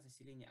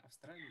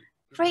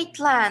 great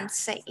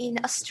lands in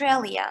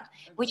Australia,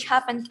 which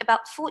happened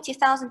about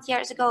 40,000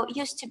 years ago,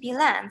 used to be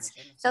lands.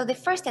 So the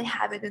first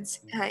inhabitants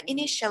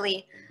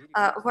initially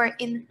were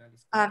in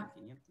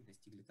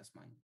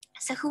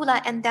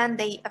Sahula, and then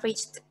they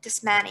reached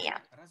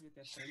Tasmania.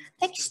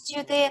 Thanks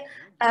to the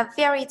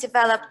very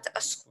developed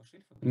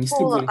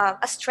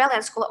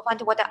Australian School of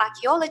Underwater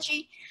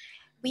Archaeology,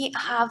 we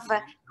have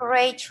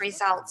great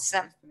results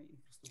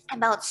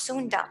about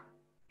Sunda.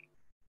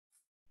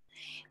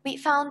 We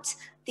found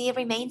the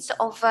remains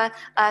of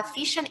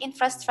fission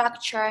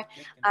infrastructure,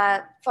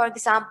 for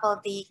example,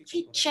 the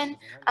kitchen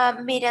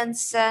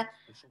middens.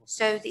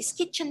 So these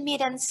kitchen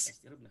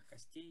middens,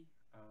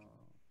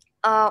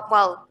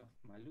 well,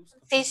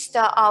 consist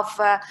of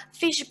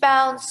fish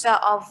bones,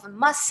 of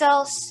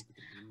mussels,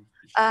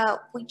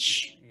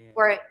 which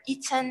were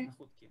eaten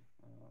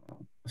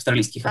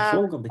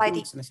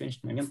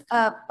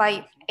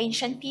by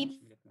ancient people,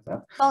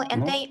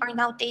 and they are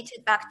now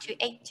dated back to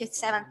 8 to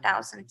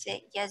 7,000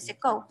 years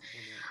ago.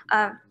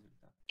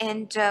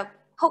 And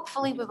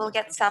hopefully we will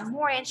get some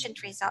more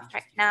ancient results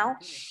right now.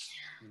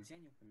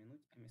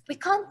 We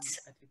can't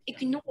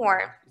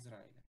ignore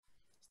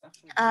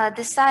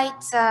the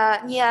site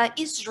near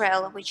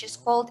Israel, which is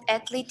called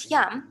Atlit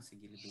Yam.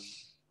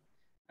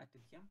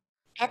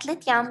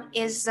 Atlit Yam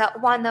is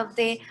one of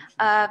the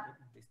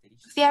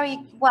very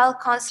well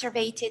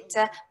conservated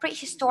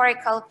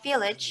prehistorical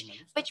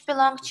village, which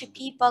belonged to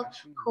people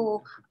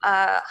who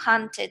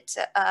hunted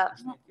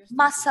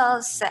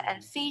mussels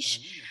and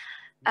fish.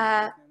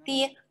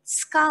 The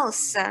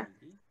skulls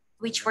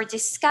which were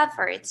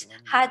discovered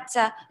had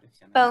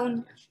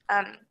bone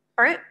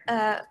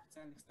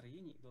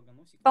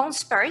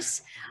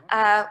spurs,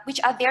 which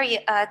are very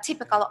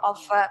typical of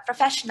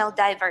professional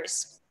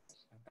divers.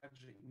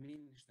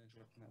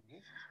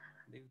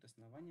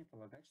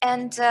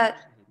 And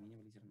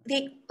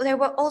there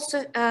were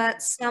also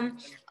some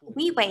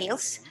wee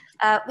whales,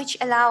 which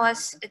allow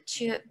us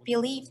to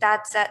believe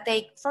that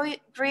they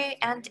grew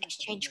and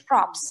exchanged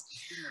crops.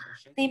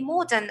 The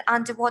modern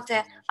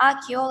underwater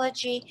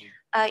archaeology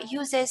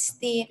uses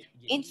the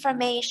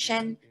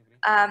information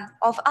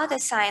of other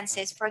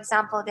sciences, for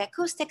example, the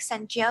acoustics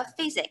and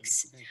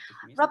geophysics.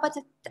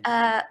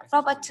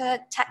 Robot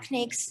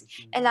techniques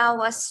allow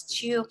us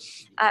to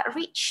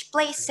reach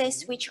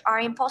places which are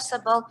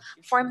impossible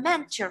for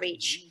men to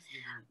reach.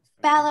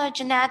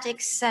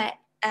 Paleogenetics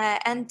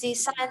and the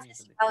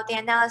sciences about the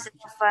analysis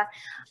of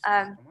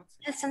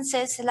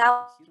essences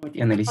allow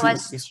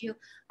us to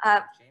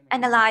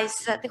analyze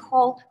the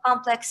whole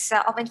complex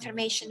of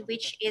information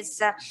which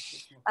is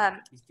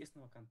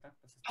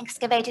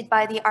excavated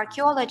by the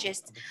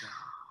archaeologists.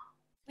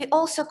 We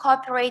also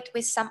cooperate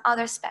with some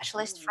other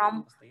specialists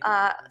from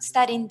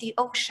studying the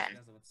ocean.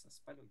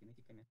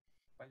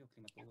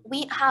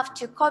 We have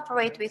to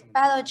cooperate with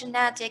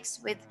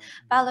paleogenetics, with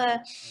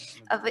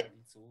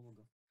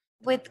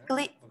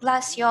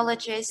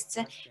glaciologists.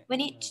 We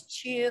need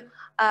to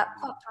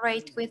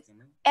cooperate with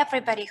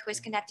everybody who is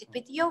connected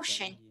with the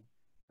ocean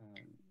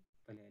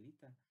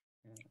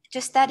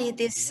to study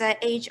this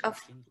age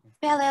of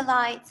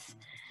Paleolith,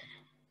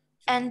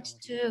 and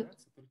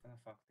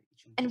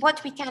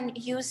what we can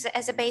use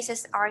as a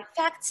basis are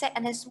facts,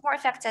 and as more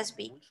facts as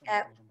we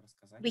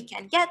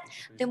can get,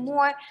 the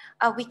more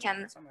we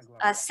can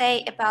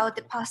say about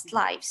the past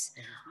lives.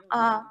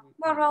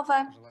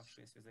 Moreover,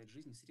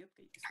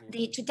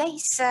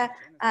 today's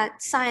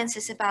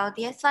sciences about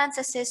the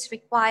Atlantis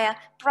require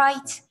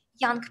bright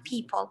young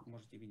people.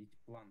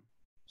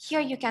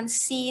 Here you can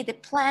see the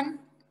plan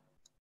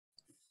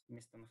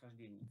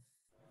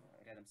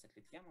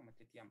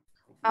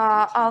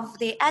of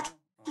the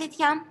Atlit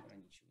Yam.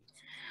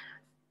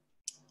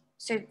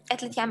 So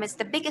Atlit Yam is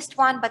the biggest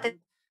one, but it's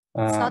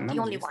not the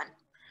only one.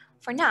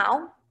 For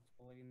now,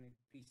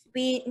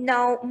 we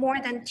know more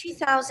than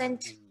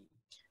 2,000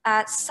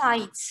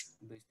 sites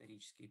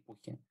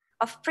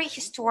of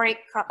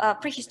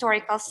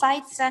prehistorical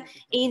sites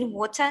in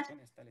water.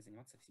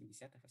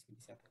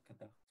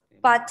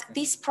 But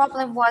this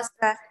problem was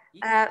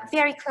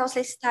very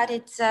closely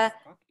studied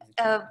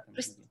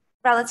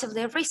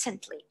relatively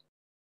recently.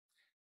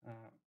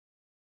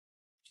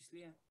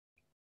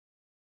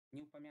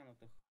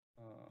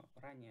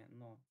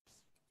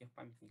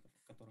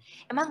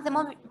 Among the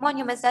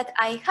monuments that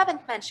I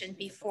haven't mentioned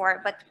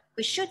before, but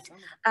we should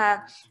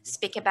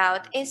speak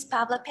about, is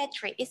Pavla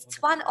Petri.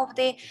 It's one of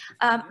the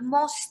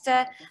most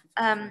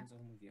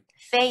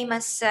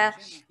famous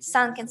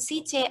sunken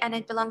city, and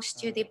it belongs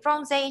to the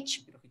Bronze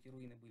Age.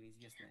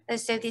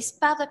 So these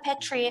Pavla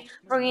Petri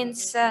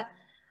ruins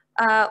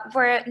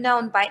were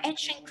known by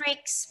ancient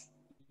Greeks.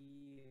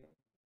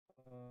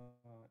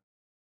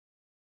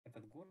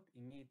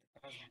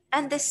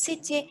 And the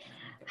city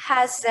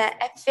has a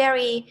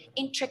very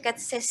intricate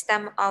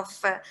system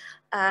of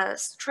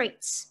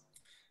streets,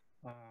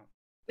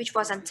 which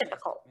was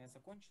untypical.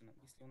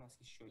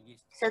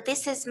 So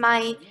this is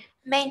my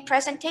main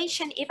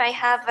presentation. If I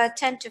have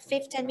 10 to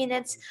 15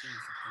 minutes,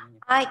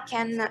 I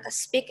can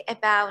speak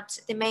about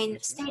the main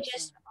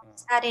stages of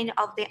studying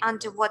of the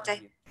underwater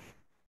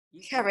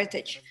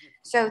heritage.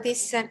 So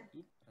this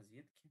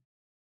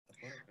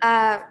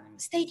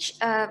stage,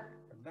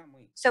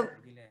 so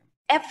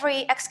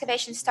every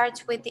excavation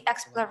starts with the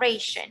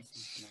exploration.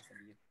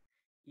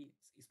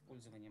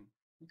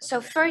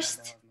 So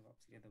first,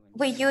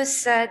 we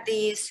use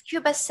the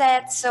scuba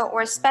sets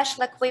or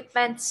special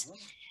equipment.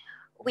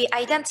 We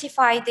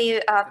identify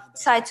the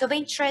sites of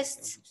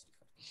interest.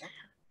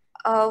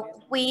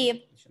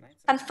 We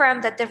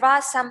confirm that there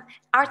are some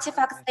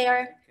artifacts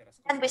there,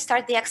 and we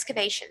start the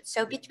excavation.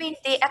 So between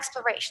the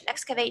excavation,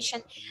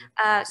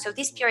 so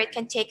this period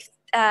can take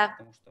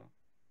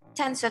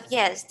tens of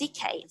years,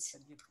 decades.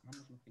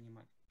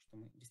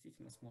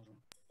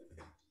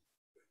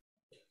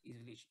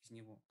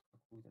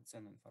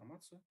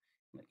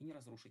 И не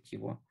разрушить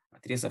его,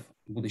 отрезав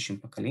будущим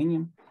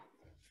поколениям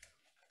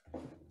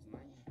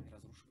знания и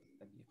разрушив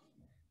этот объект.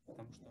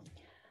 Потому что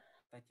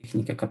та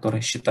техника,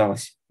 которая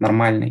считалась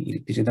нормальной или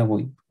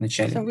передовой в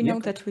начале So we know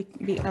века, that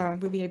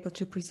we'll be able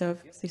to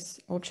preserve this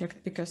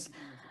object because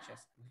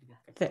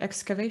the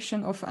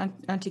excavation of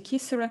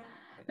Antikythera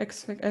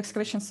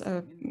excavations,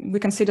 we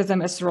consider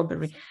them as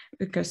robbery,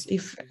 because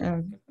if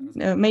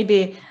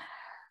maybe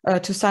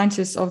to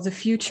scientists of the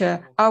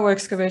future, our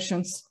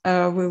excavations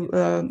will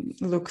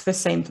look the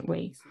same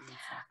way.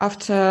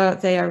 After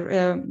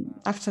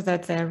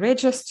that, they are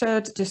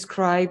registered,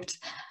 described,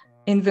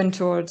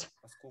 inventoried.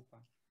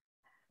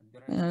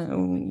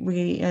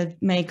 We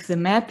make the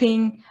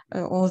mapping,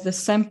 all the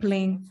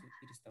sampling,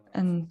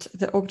 and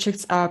the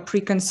objects are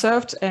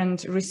pre-conserved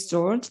and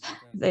restored.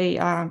 They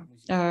are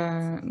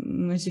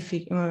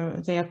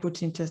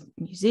put into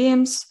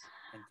museums.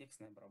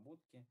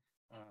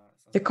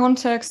 The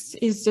context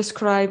is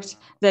described,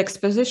 the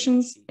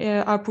expositions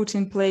are put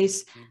in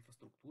place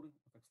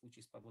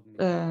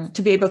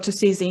to be able to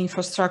see the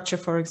infrastructure,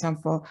 for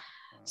example.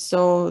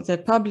 So the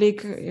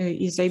public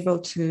is able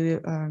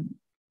to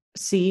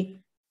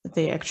see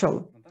the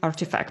actual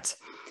artifacts.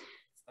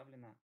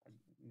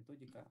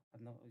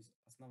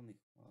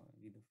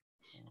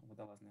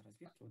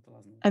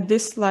 At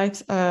this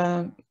slide,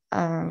 I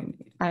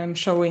am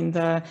showing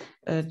the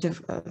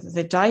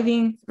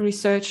diving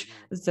research.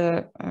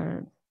 The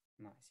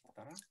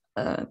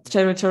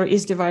territory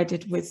is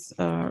divided with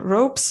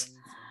ropes.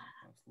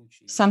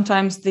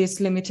 Sometimes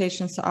these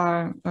limitations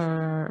are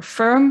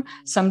firm,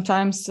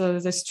 sometimes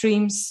the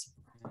streams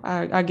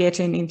are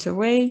getting into the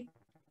way.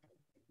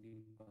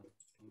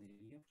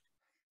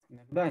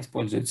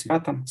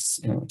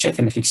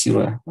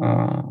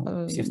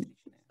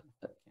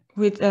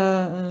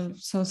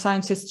 So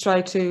scientists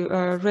try to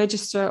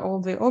register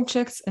all the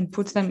objects and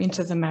put them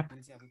into the map.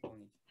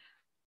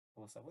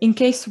 In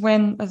case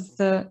when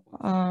the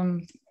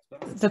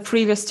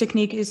previous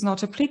technique is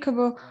not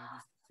applicable,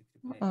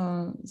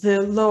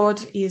 the load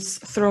is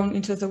thrown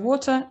into the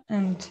water,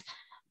 and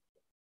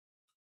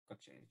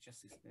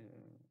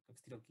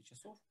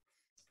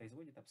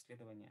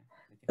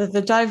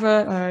the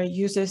diver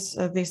uses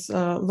this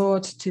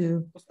load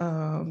to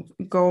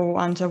go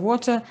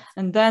underwater,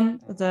 and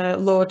then the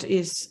load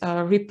is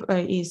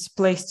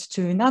placed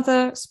to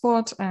another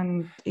spot,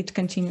 and it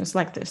continues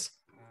like this.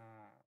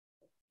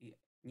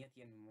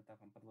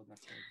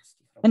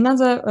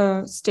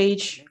 Another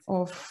stage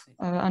of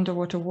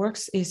underwater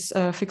works is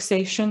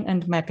fixation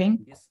and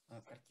mapping.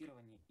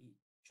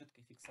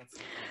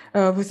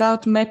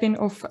 Without mapping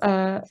of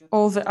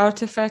all the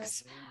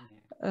artifacts,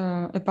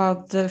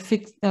 without the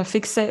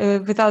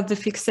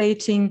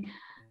fixating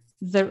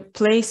the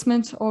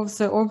placement of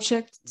the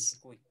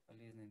objects,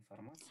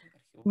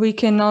 we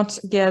cannot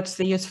get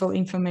the useful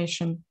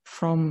information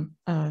from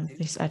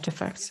these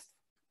artifacts.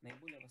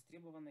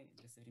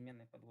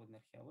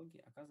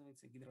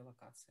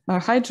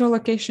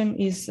 Hydrolocation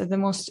is the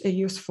most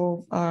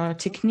useful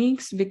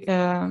techniques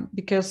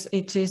because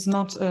it is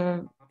not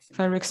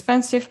very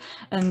expensive,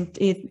 and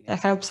it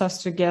helps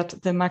us to get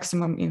the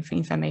maximum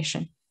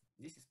information.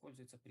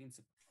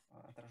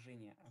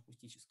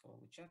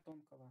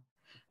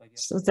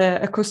 So the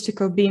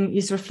acoustical beam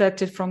is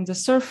reflected from the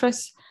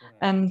surface,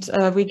 and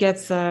we get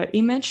the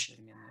image.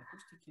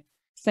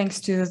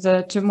 Thanks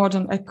to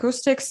modern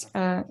acoustics,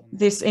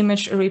 this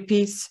image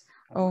repeats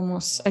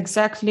almost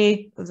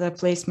exactly the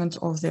placement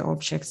of the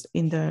objects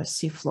in the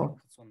seafloor.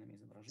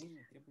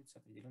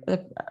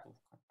 The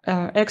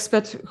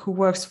expert who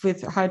works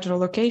with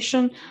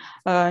hydrolocation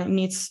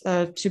needs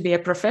to be a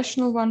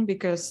professional one,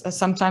 because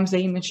sometimes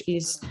the image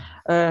is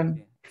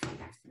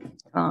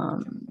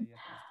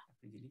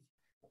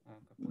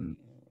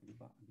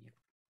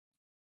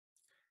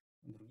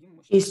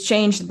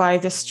changed by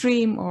the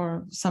stream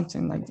or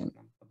something like that.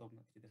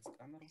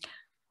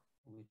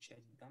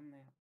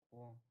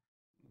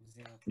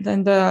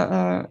 Then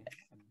the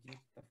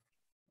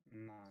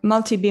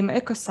multi-beam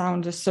echo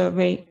sound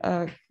survey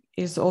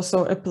is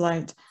also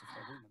applied.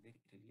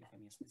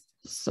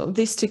 So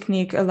this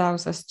technique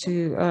allows us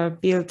to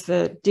build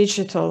the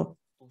digital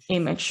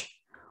image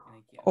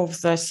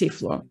of the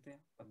seafloor.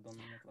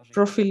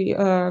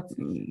 Seafloor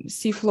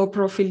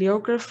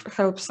profiliograph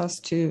helps us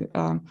to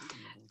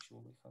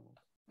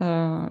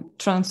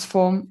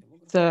transform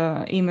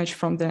the image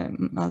from the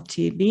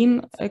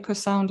multi-beam echo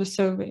sounder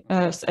survey,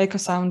 echo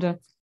sounder.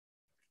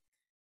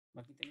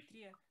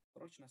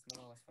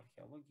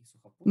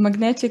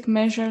 Magnetic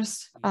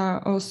measures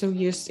are also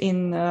used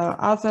in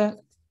other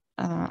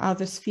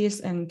spheres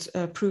and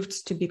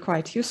proved to be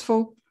quite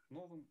useful.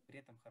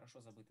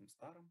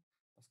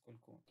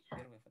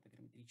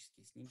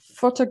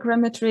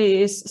 Photogrammetry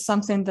is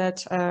something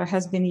that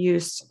has been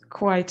used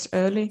quite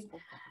early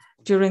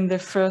during the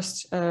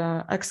first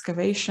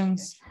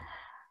excavations.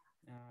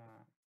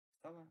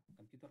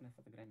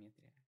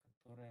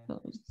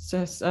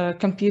 So,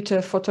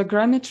 computer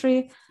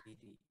photogrammetry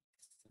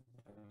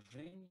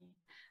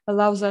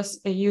allows us,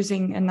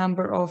 using a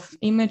number of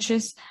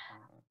images,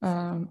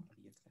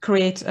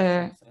 create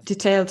a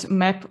detailed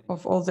map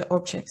of all the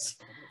objects.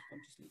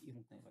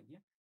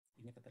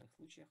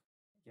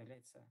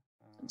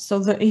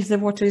 So if the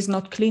water is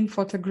not clean,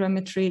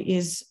 photogrammetry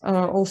is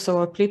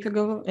also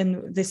applicable,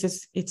 and this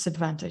is its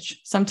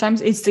advantage.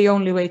 Sometimes it's the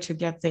only way to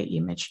get the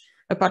image,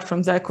 apart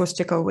from the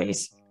acoustical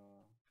ways.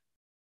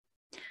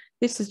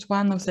 This is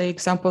one of the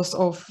examples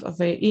of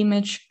the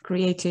image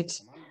created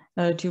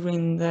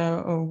during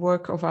the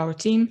work of our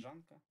team,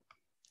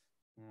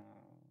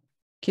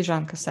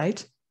 Kizhanka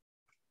site.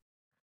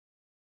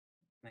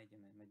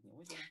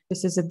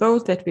 This is a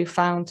boat that we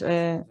found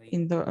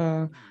in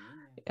the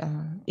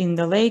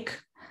lake.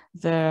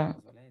 The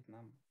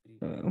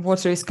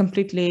water is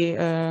completely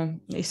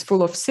is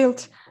full of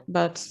silt,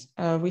 but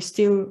we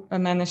still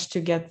managed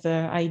to get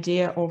the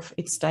idea of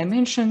its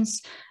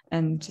dimensions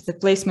and the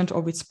placement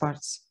of its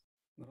parts.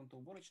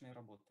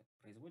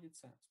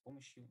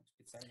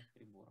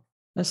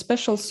 The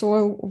special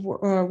soil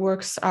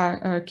works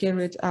are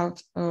carried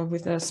out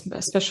with a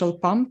special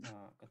pump.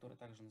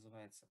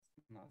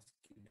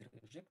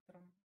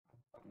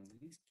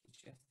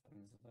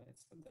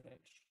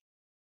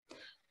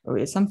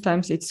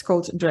 Sometimes it's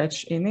called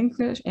dredge in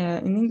English.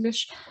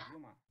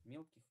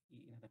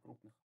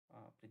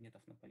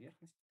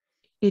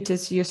 It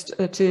is used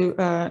to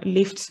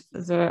lift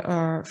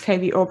the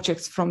heavy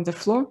objects from the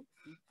floor.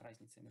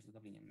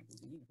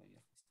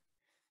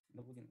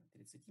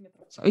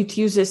 So it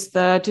uses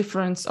the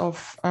difference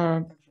of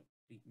a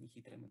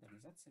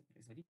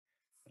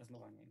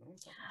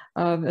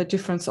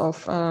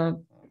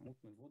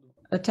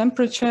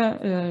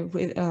temperature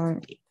with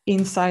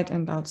inside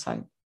and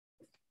outside.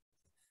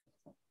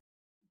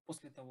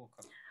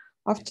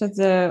 After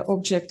the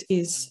object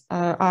is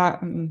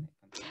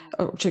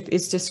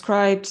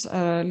described,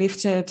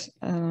 lifted,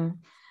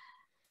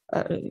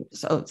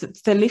 so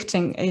the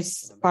lifting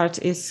part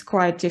is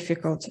quite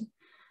difficult.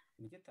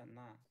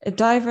 A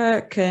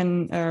diver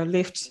can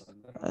lift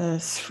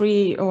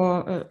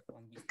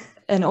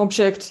an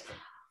object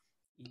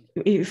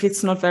if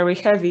it's not very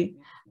heavy,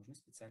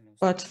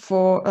 but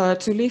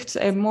to lift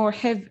a more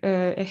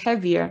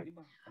heavier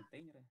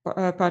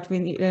part, we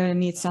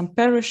need some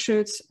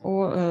parachutes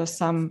or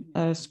some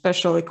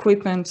special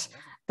equipment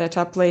that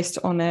are placed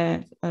on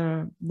a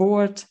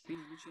board.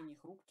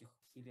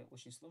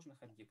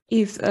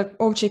 If an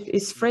object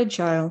is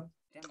fragile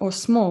or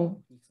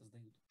small,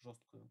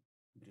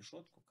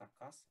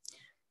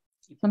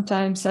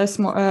 sometimes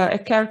a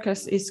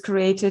carcass is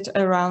created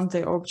around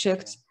the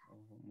object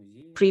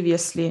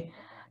previously,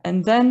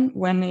 and then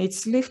when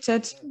it's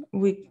lifted,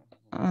 we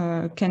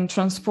can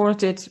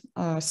transport it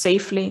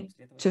safely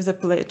to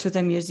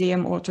the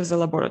museum or to the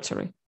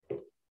laboratory.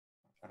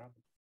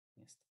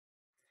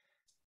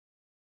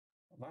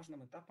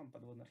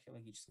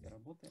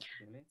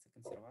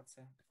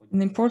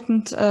 An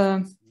important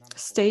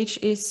stage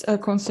is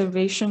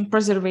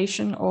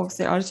preservation of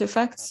the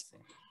artifacts.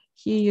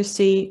 Here you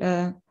see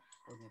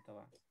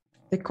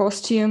the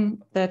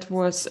costume that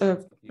was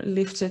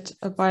lifted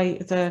by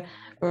the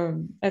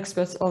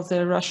experts of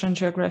the Russian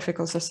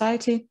Geographical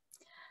Society,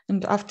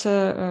 and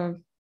after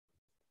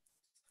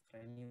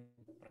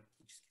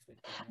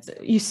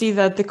you see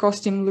that the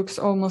costume looks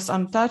almost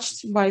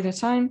untouched by the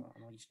time.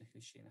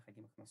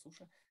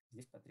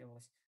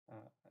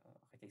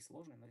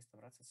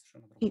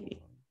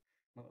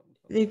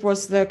 It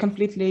was the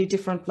completely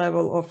different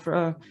level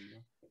of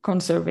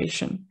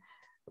conservation.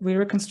 We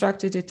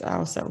reconstructed it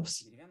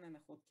ourselves.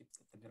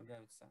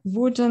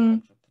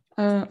 Wooden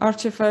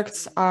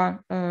artifacts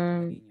are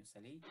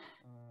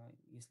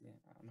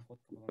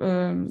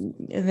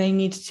they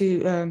need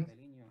to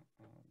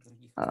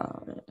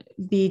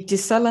be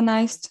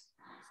desalinized,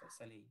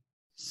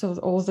 so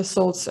all the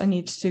salts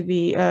need to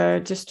be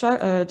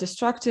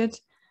destructed,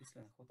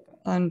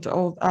 and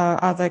all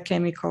other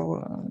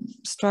chemical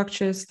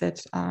structures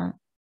that are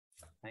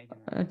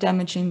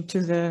damaging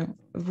to the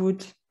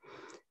wood,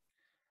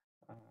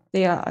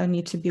 they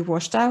need to be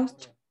washed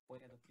out.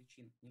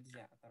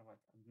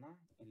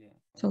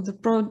 So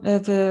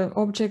the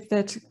object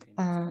that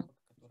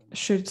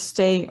should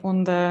stay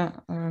on the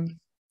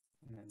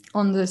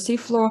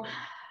seafloor,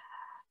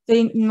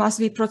 they must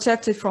be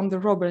protected from the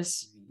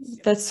robbers.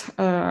 That's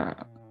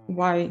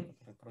why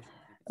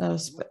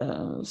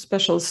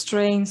special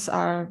strains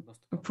are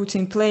put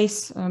in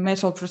place,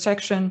 metal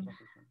protection,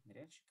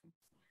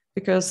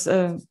 because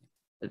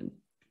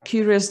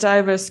curious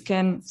divers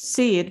can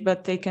see it,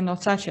 but they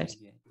cannot touch it.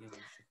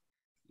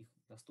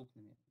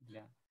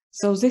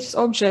 So these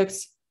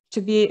objects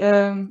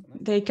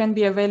they can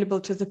be available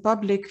to the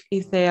public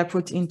if they are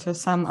put into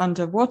some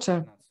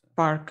underwater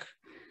park.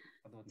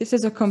 This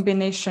is a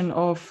combination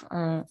of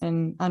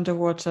an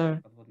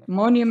underwater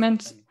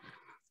monument.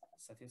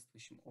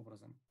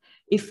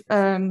 If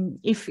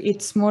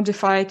it's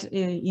modified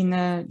in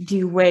a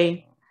due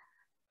way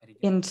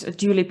and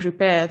duly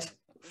prepared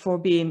for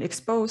being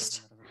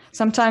exposed,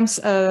 sometimes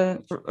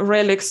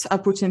relics are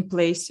put in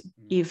place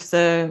if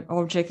the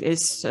object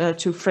is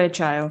too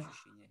fragile.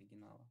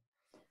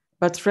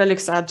 But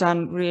relics are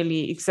done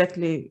really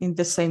exactly in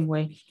the same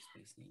way,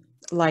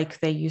 like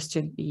they used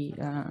to be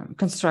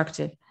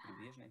constructed.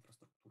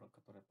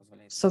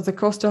 So the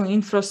coastal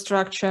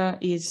infrastructure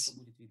is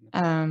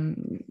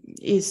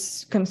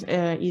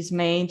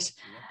made,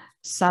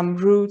 some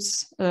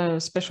routes,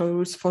 special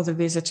routes for the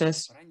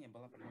visitors.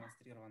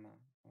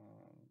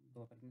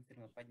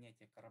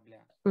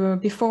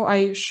 Before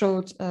I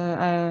showed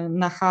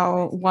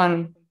how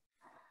one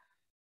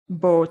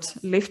boat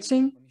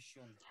lifting.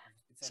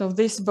 So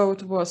this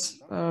boat was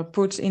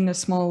put in a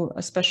small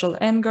special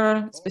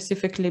hangar,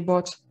 specifically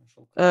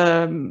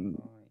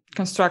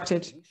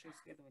constructed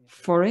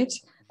for it.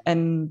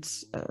 And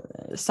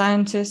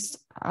scientists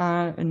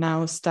are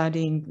now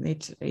studying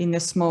it in a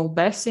small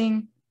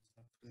basin,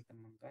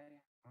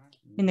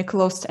 in a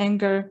closed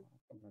hangar,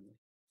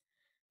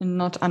 and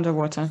not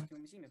underwater.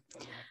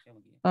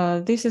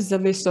 This is the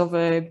list of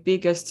the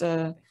biggest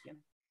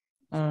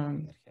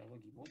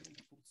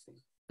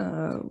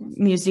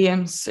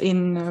museums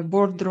in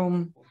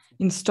Boardroom,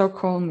 in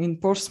Stockholm, in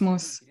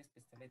Portsmouth.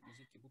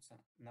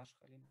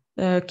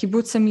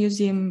 Kibbutz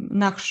Museum,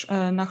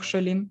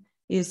 Nachsholim,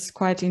 is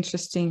quite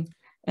interesting,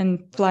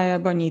 and Playa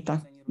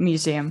Bonita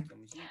Museum.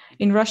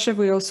 In Russia,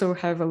 we also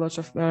have a lot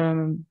of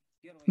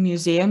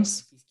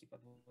museums.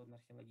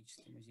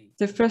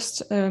 The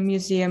first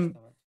museum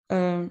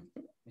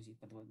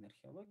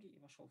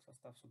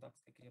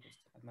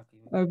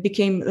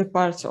became a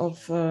part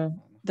of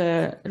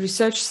the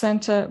research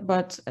center,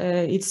 but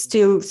it's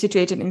still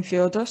situated in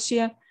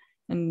Feodosia,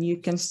 and you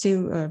can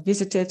still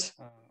visit it.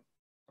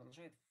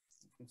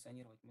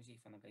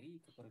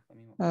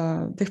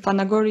 The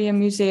Fanagoria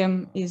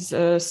Museum is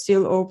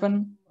still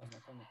open.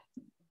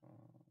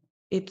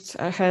 It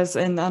has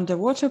an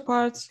underwater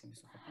part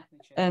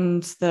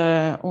and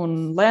the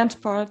on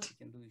land part.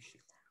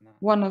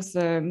 One of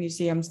the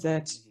museums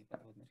that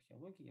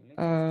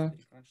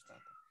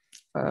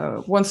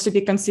wants to be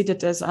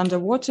considered as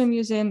underwater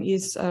museum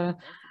is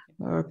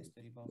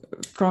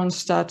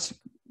Kronstadt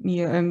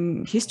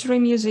History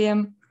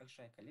Museum.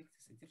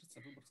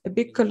 A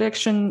big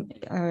collection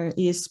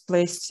is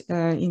placed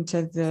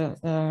into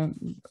the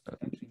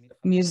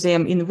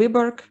museum in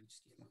Vyborg.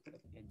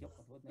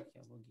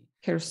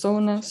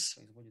 Chersonas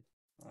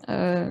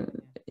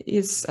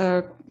is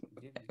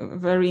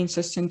very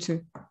interesting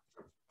too.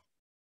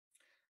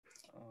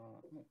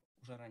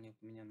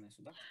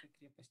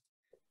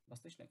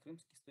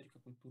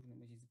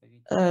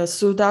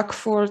 Sudak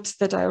Fort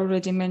that I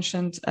already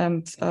mentioned,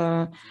 and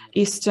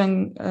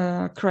Eastern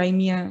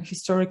Crimea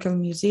Historical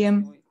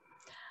Museum.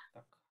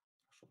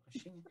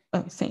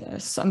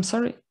 I'm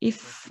sorry,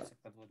 if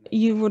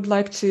you would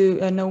like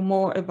to know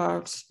more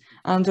about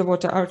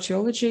underwater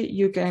archaeology,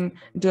 you can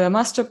do a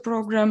master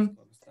program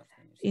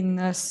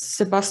in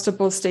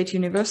Sebastopol State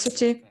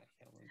University.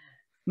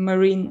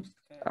 Marine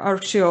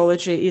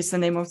archaeology is the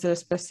name of the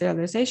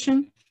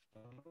specialization.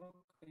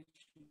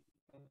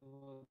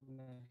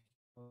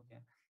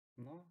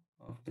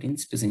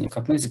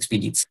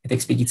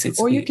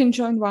 Or you can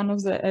join one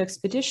of the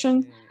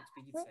expeditions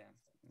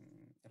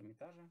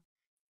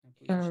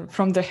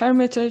from the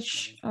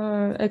Hermitage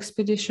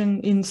expedition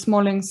in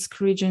Smolensk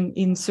region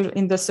in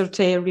the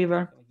Surtey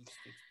River.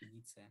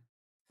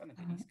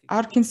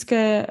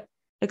 Arkinskaya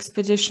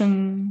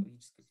expedition,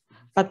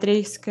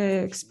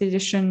 Patreyskaya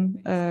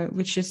expedition,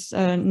 which is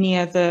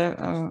near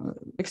the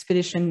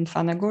expedition in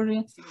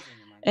Fanagoria,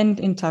 and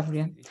in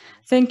Tavria.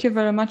 Thank you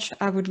very much.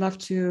 I would love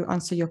to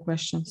answer your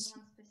questions.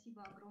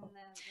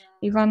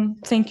 Ivan,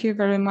 thank you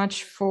very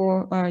much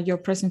for your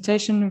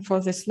presentation and for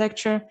this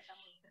lecture.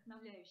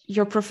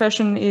 Your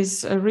profession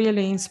is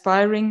really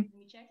inspiring,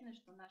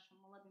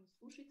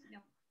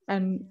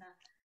 and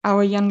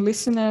our young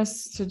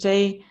listeners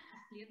today,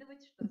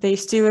 they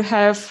still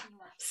have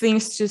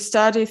things to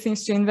study,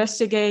 things to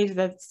investigate,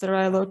 that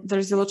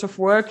there's a lot of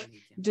work.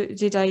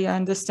 Did I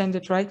understand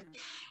it right?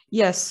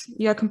 Yes,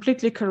 you are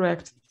completely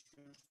correct.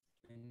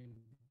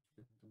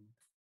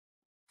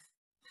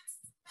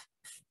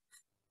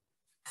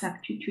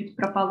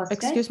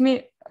 Excuse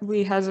me,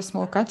 we have a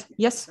small cut.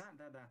 Yes?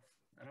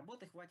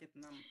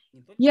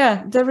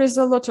 Yeah, there is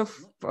a lot of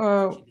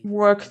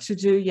work to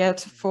do yet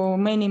for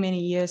many, many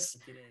years,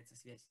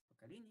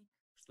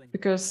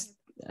 because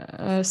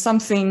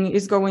something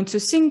is going to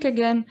sink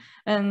again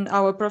and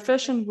our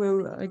profession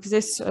will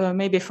exist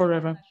maybe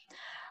forever.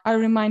 I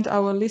remind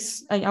our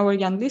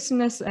young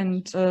listeners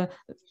and to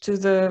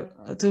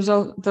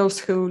those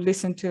who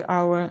listen to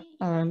our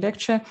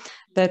lecture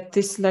that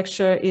this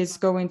lecture is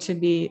going to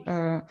be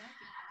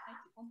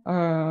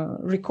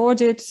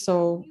recorded,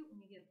 so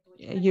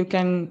you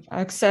can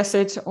access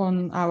it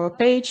on our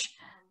page,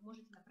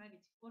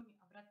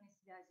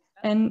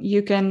 and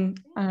you can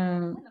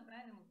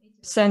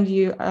send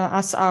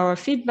us our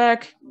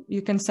feedback.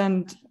 You can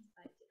send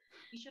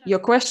your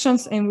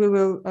questions and we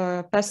will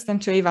pass them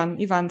to Ivan.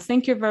 Ivan,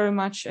 thank you very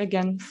much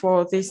again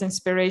for this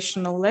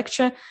inspirational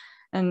lecture,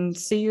 and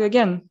see you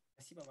again.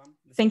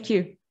 Thank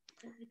you.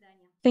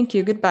 Thank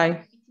you.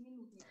 Goodbye.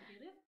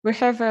 We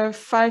have a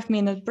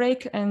 5-minute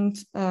break and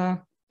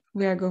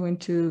we are going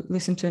to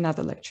listen to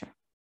another lecture.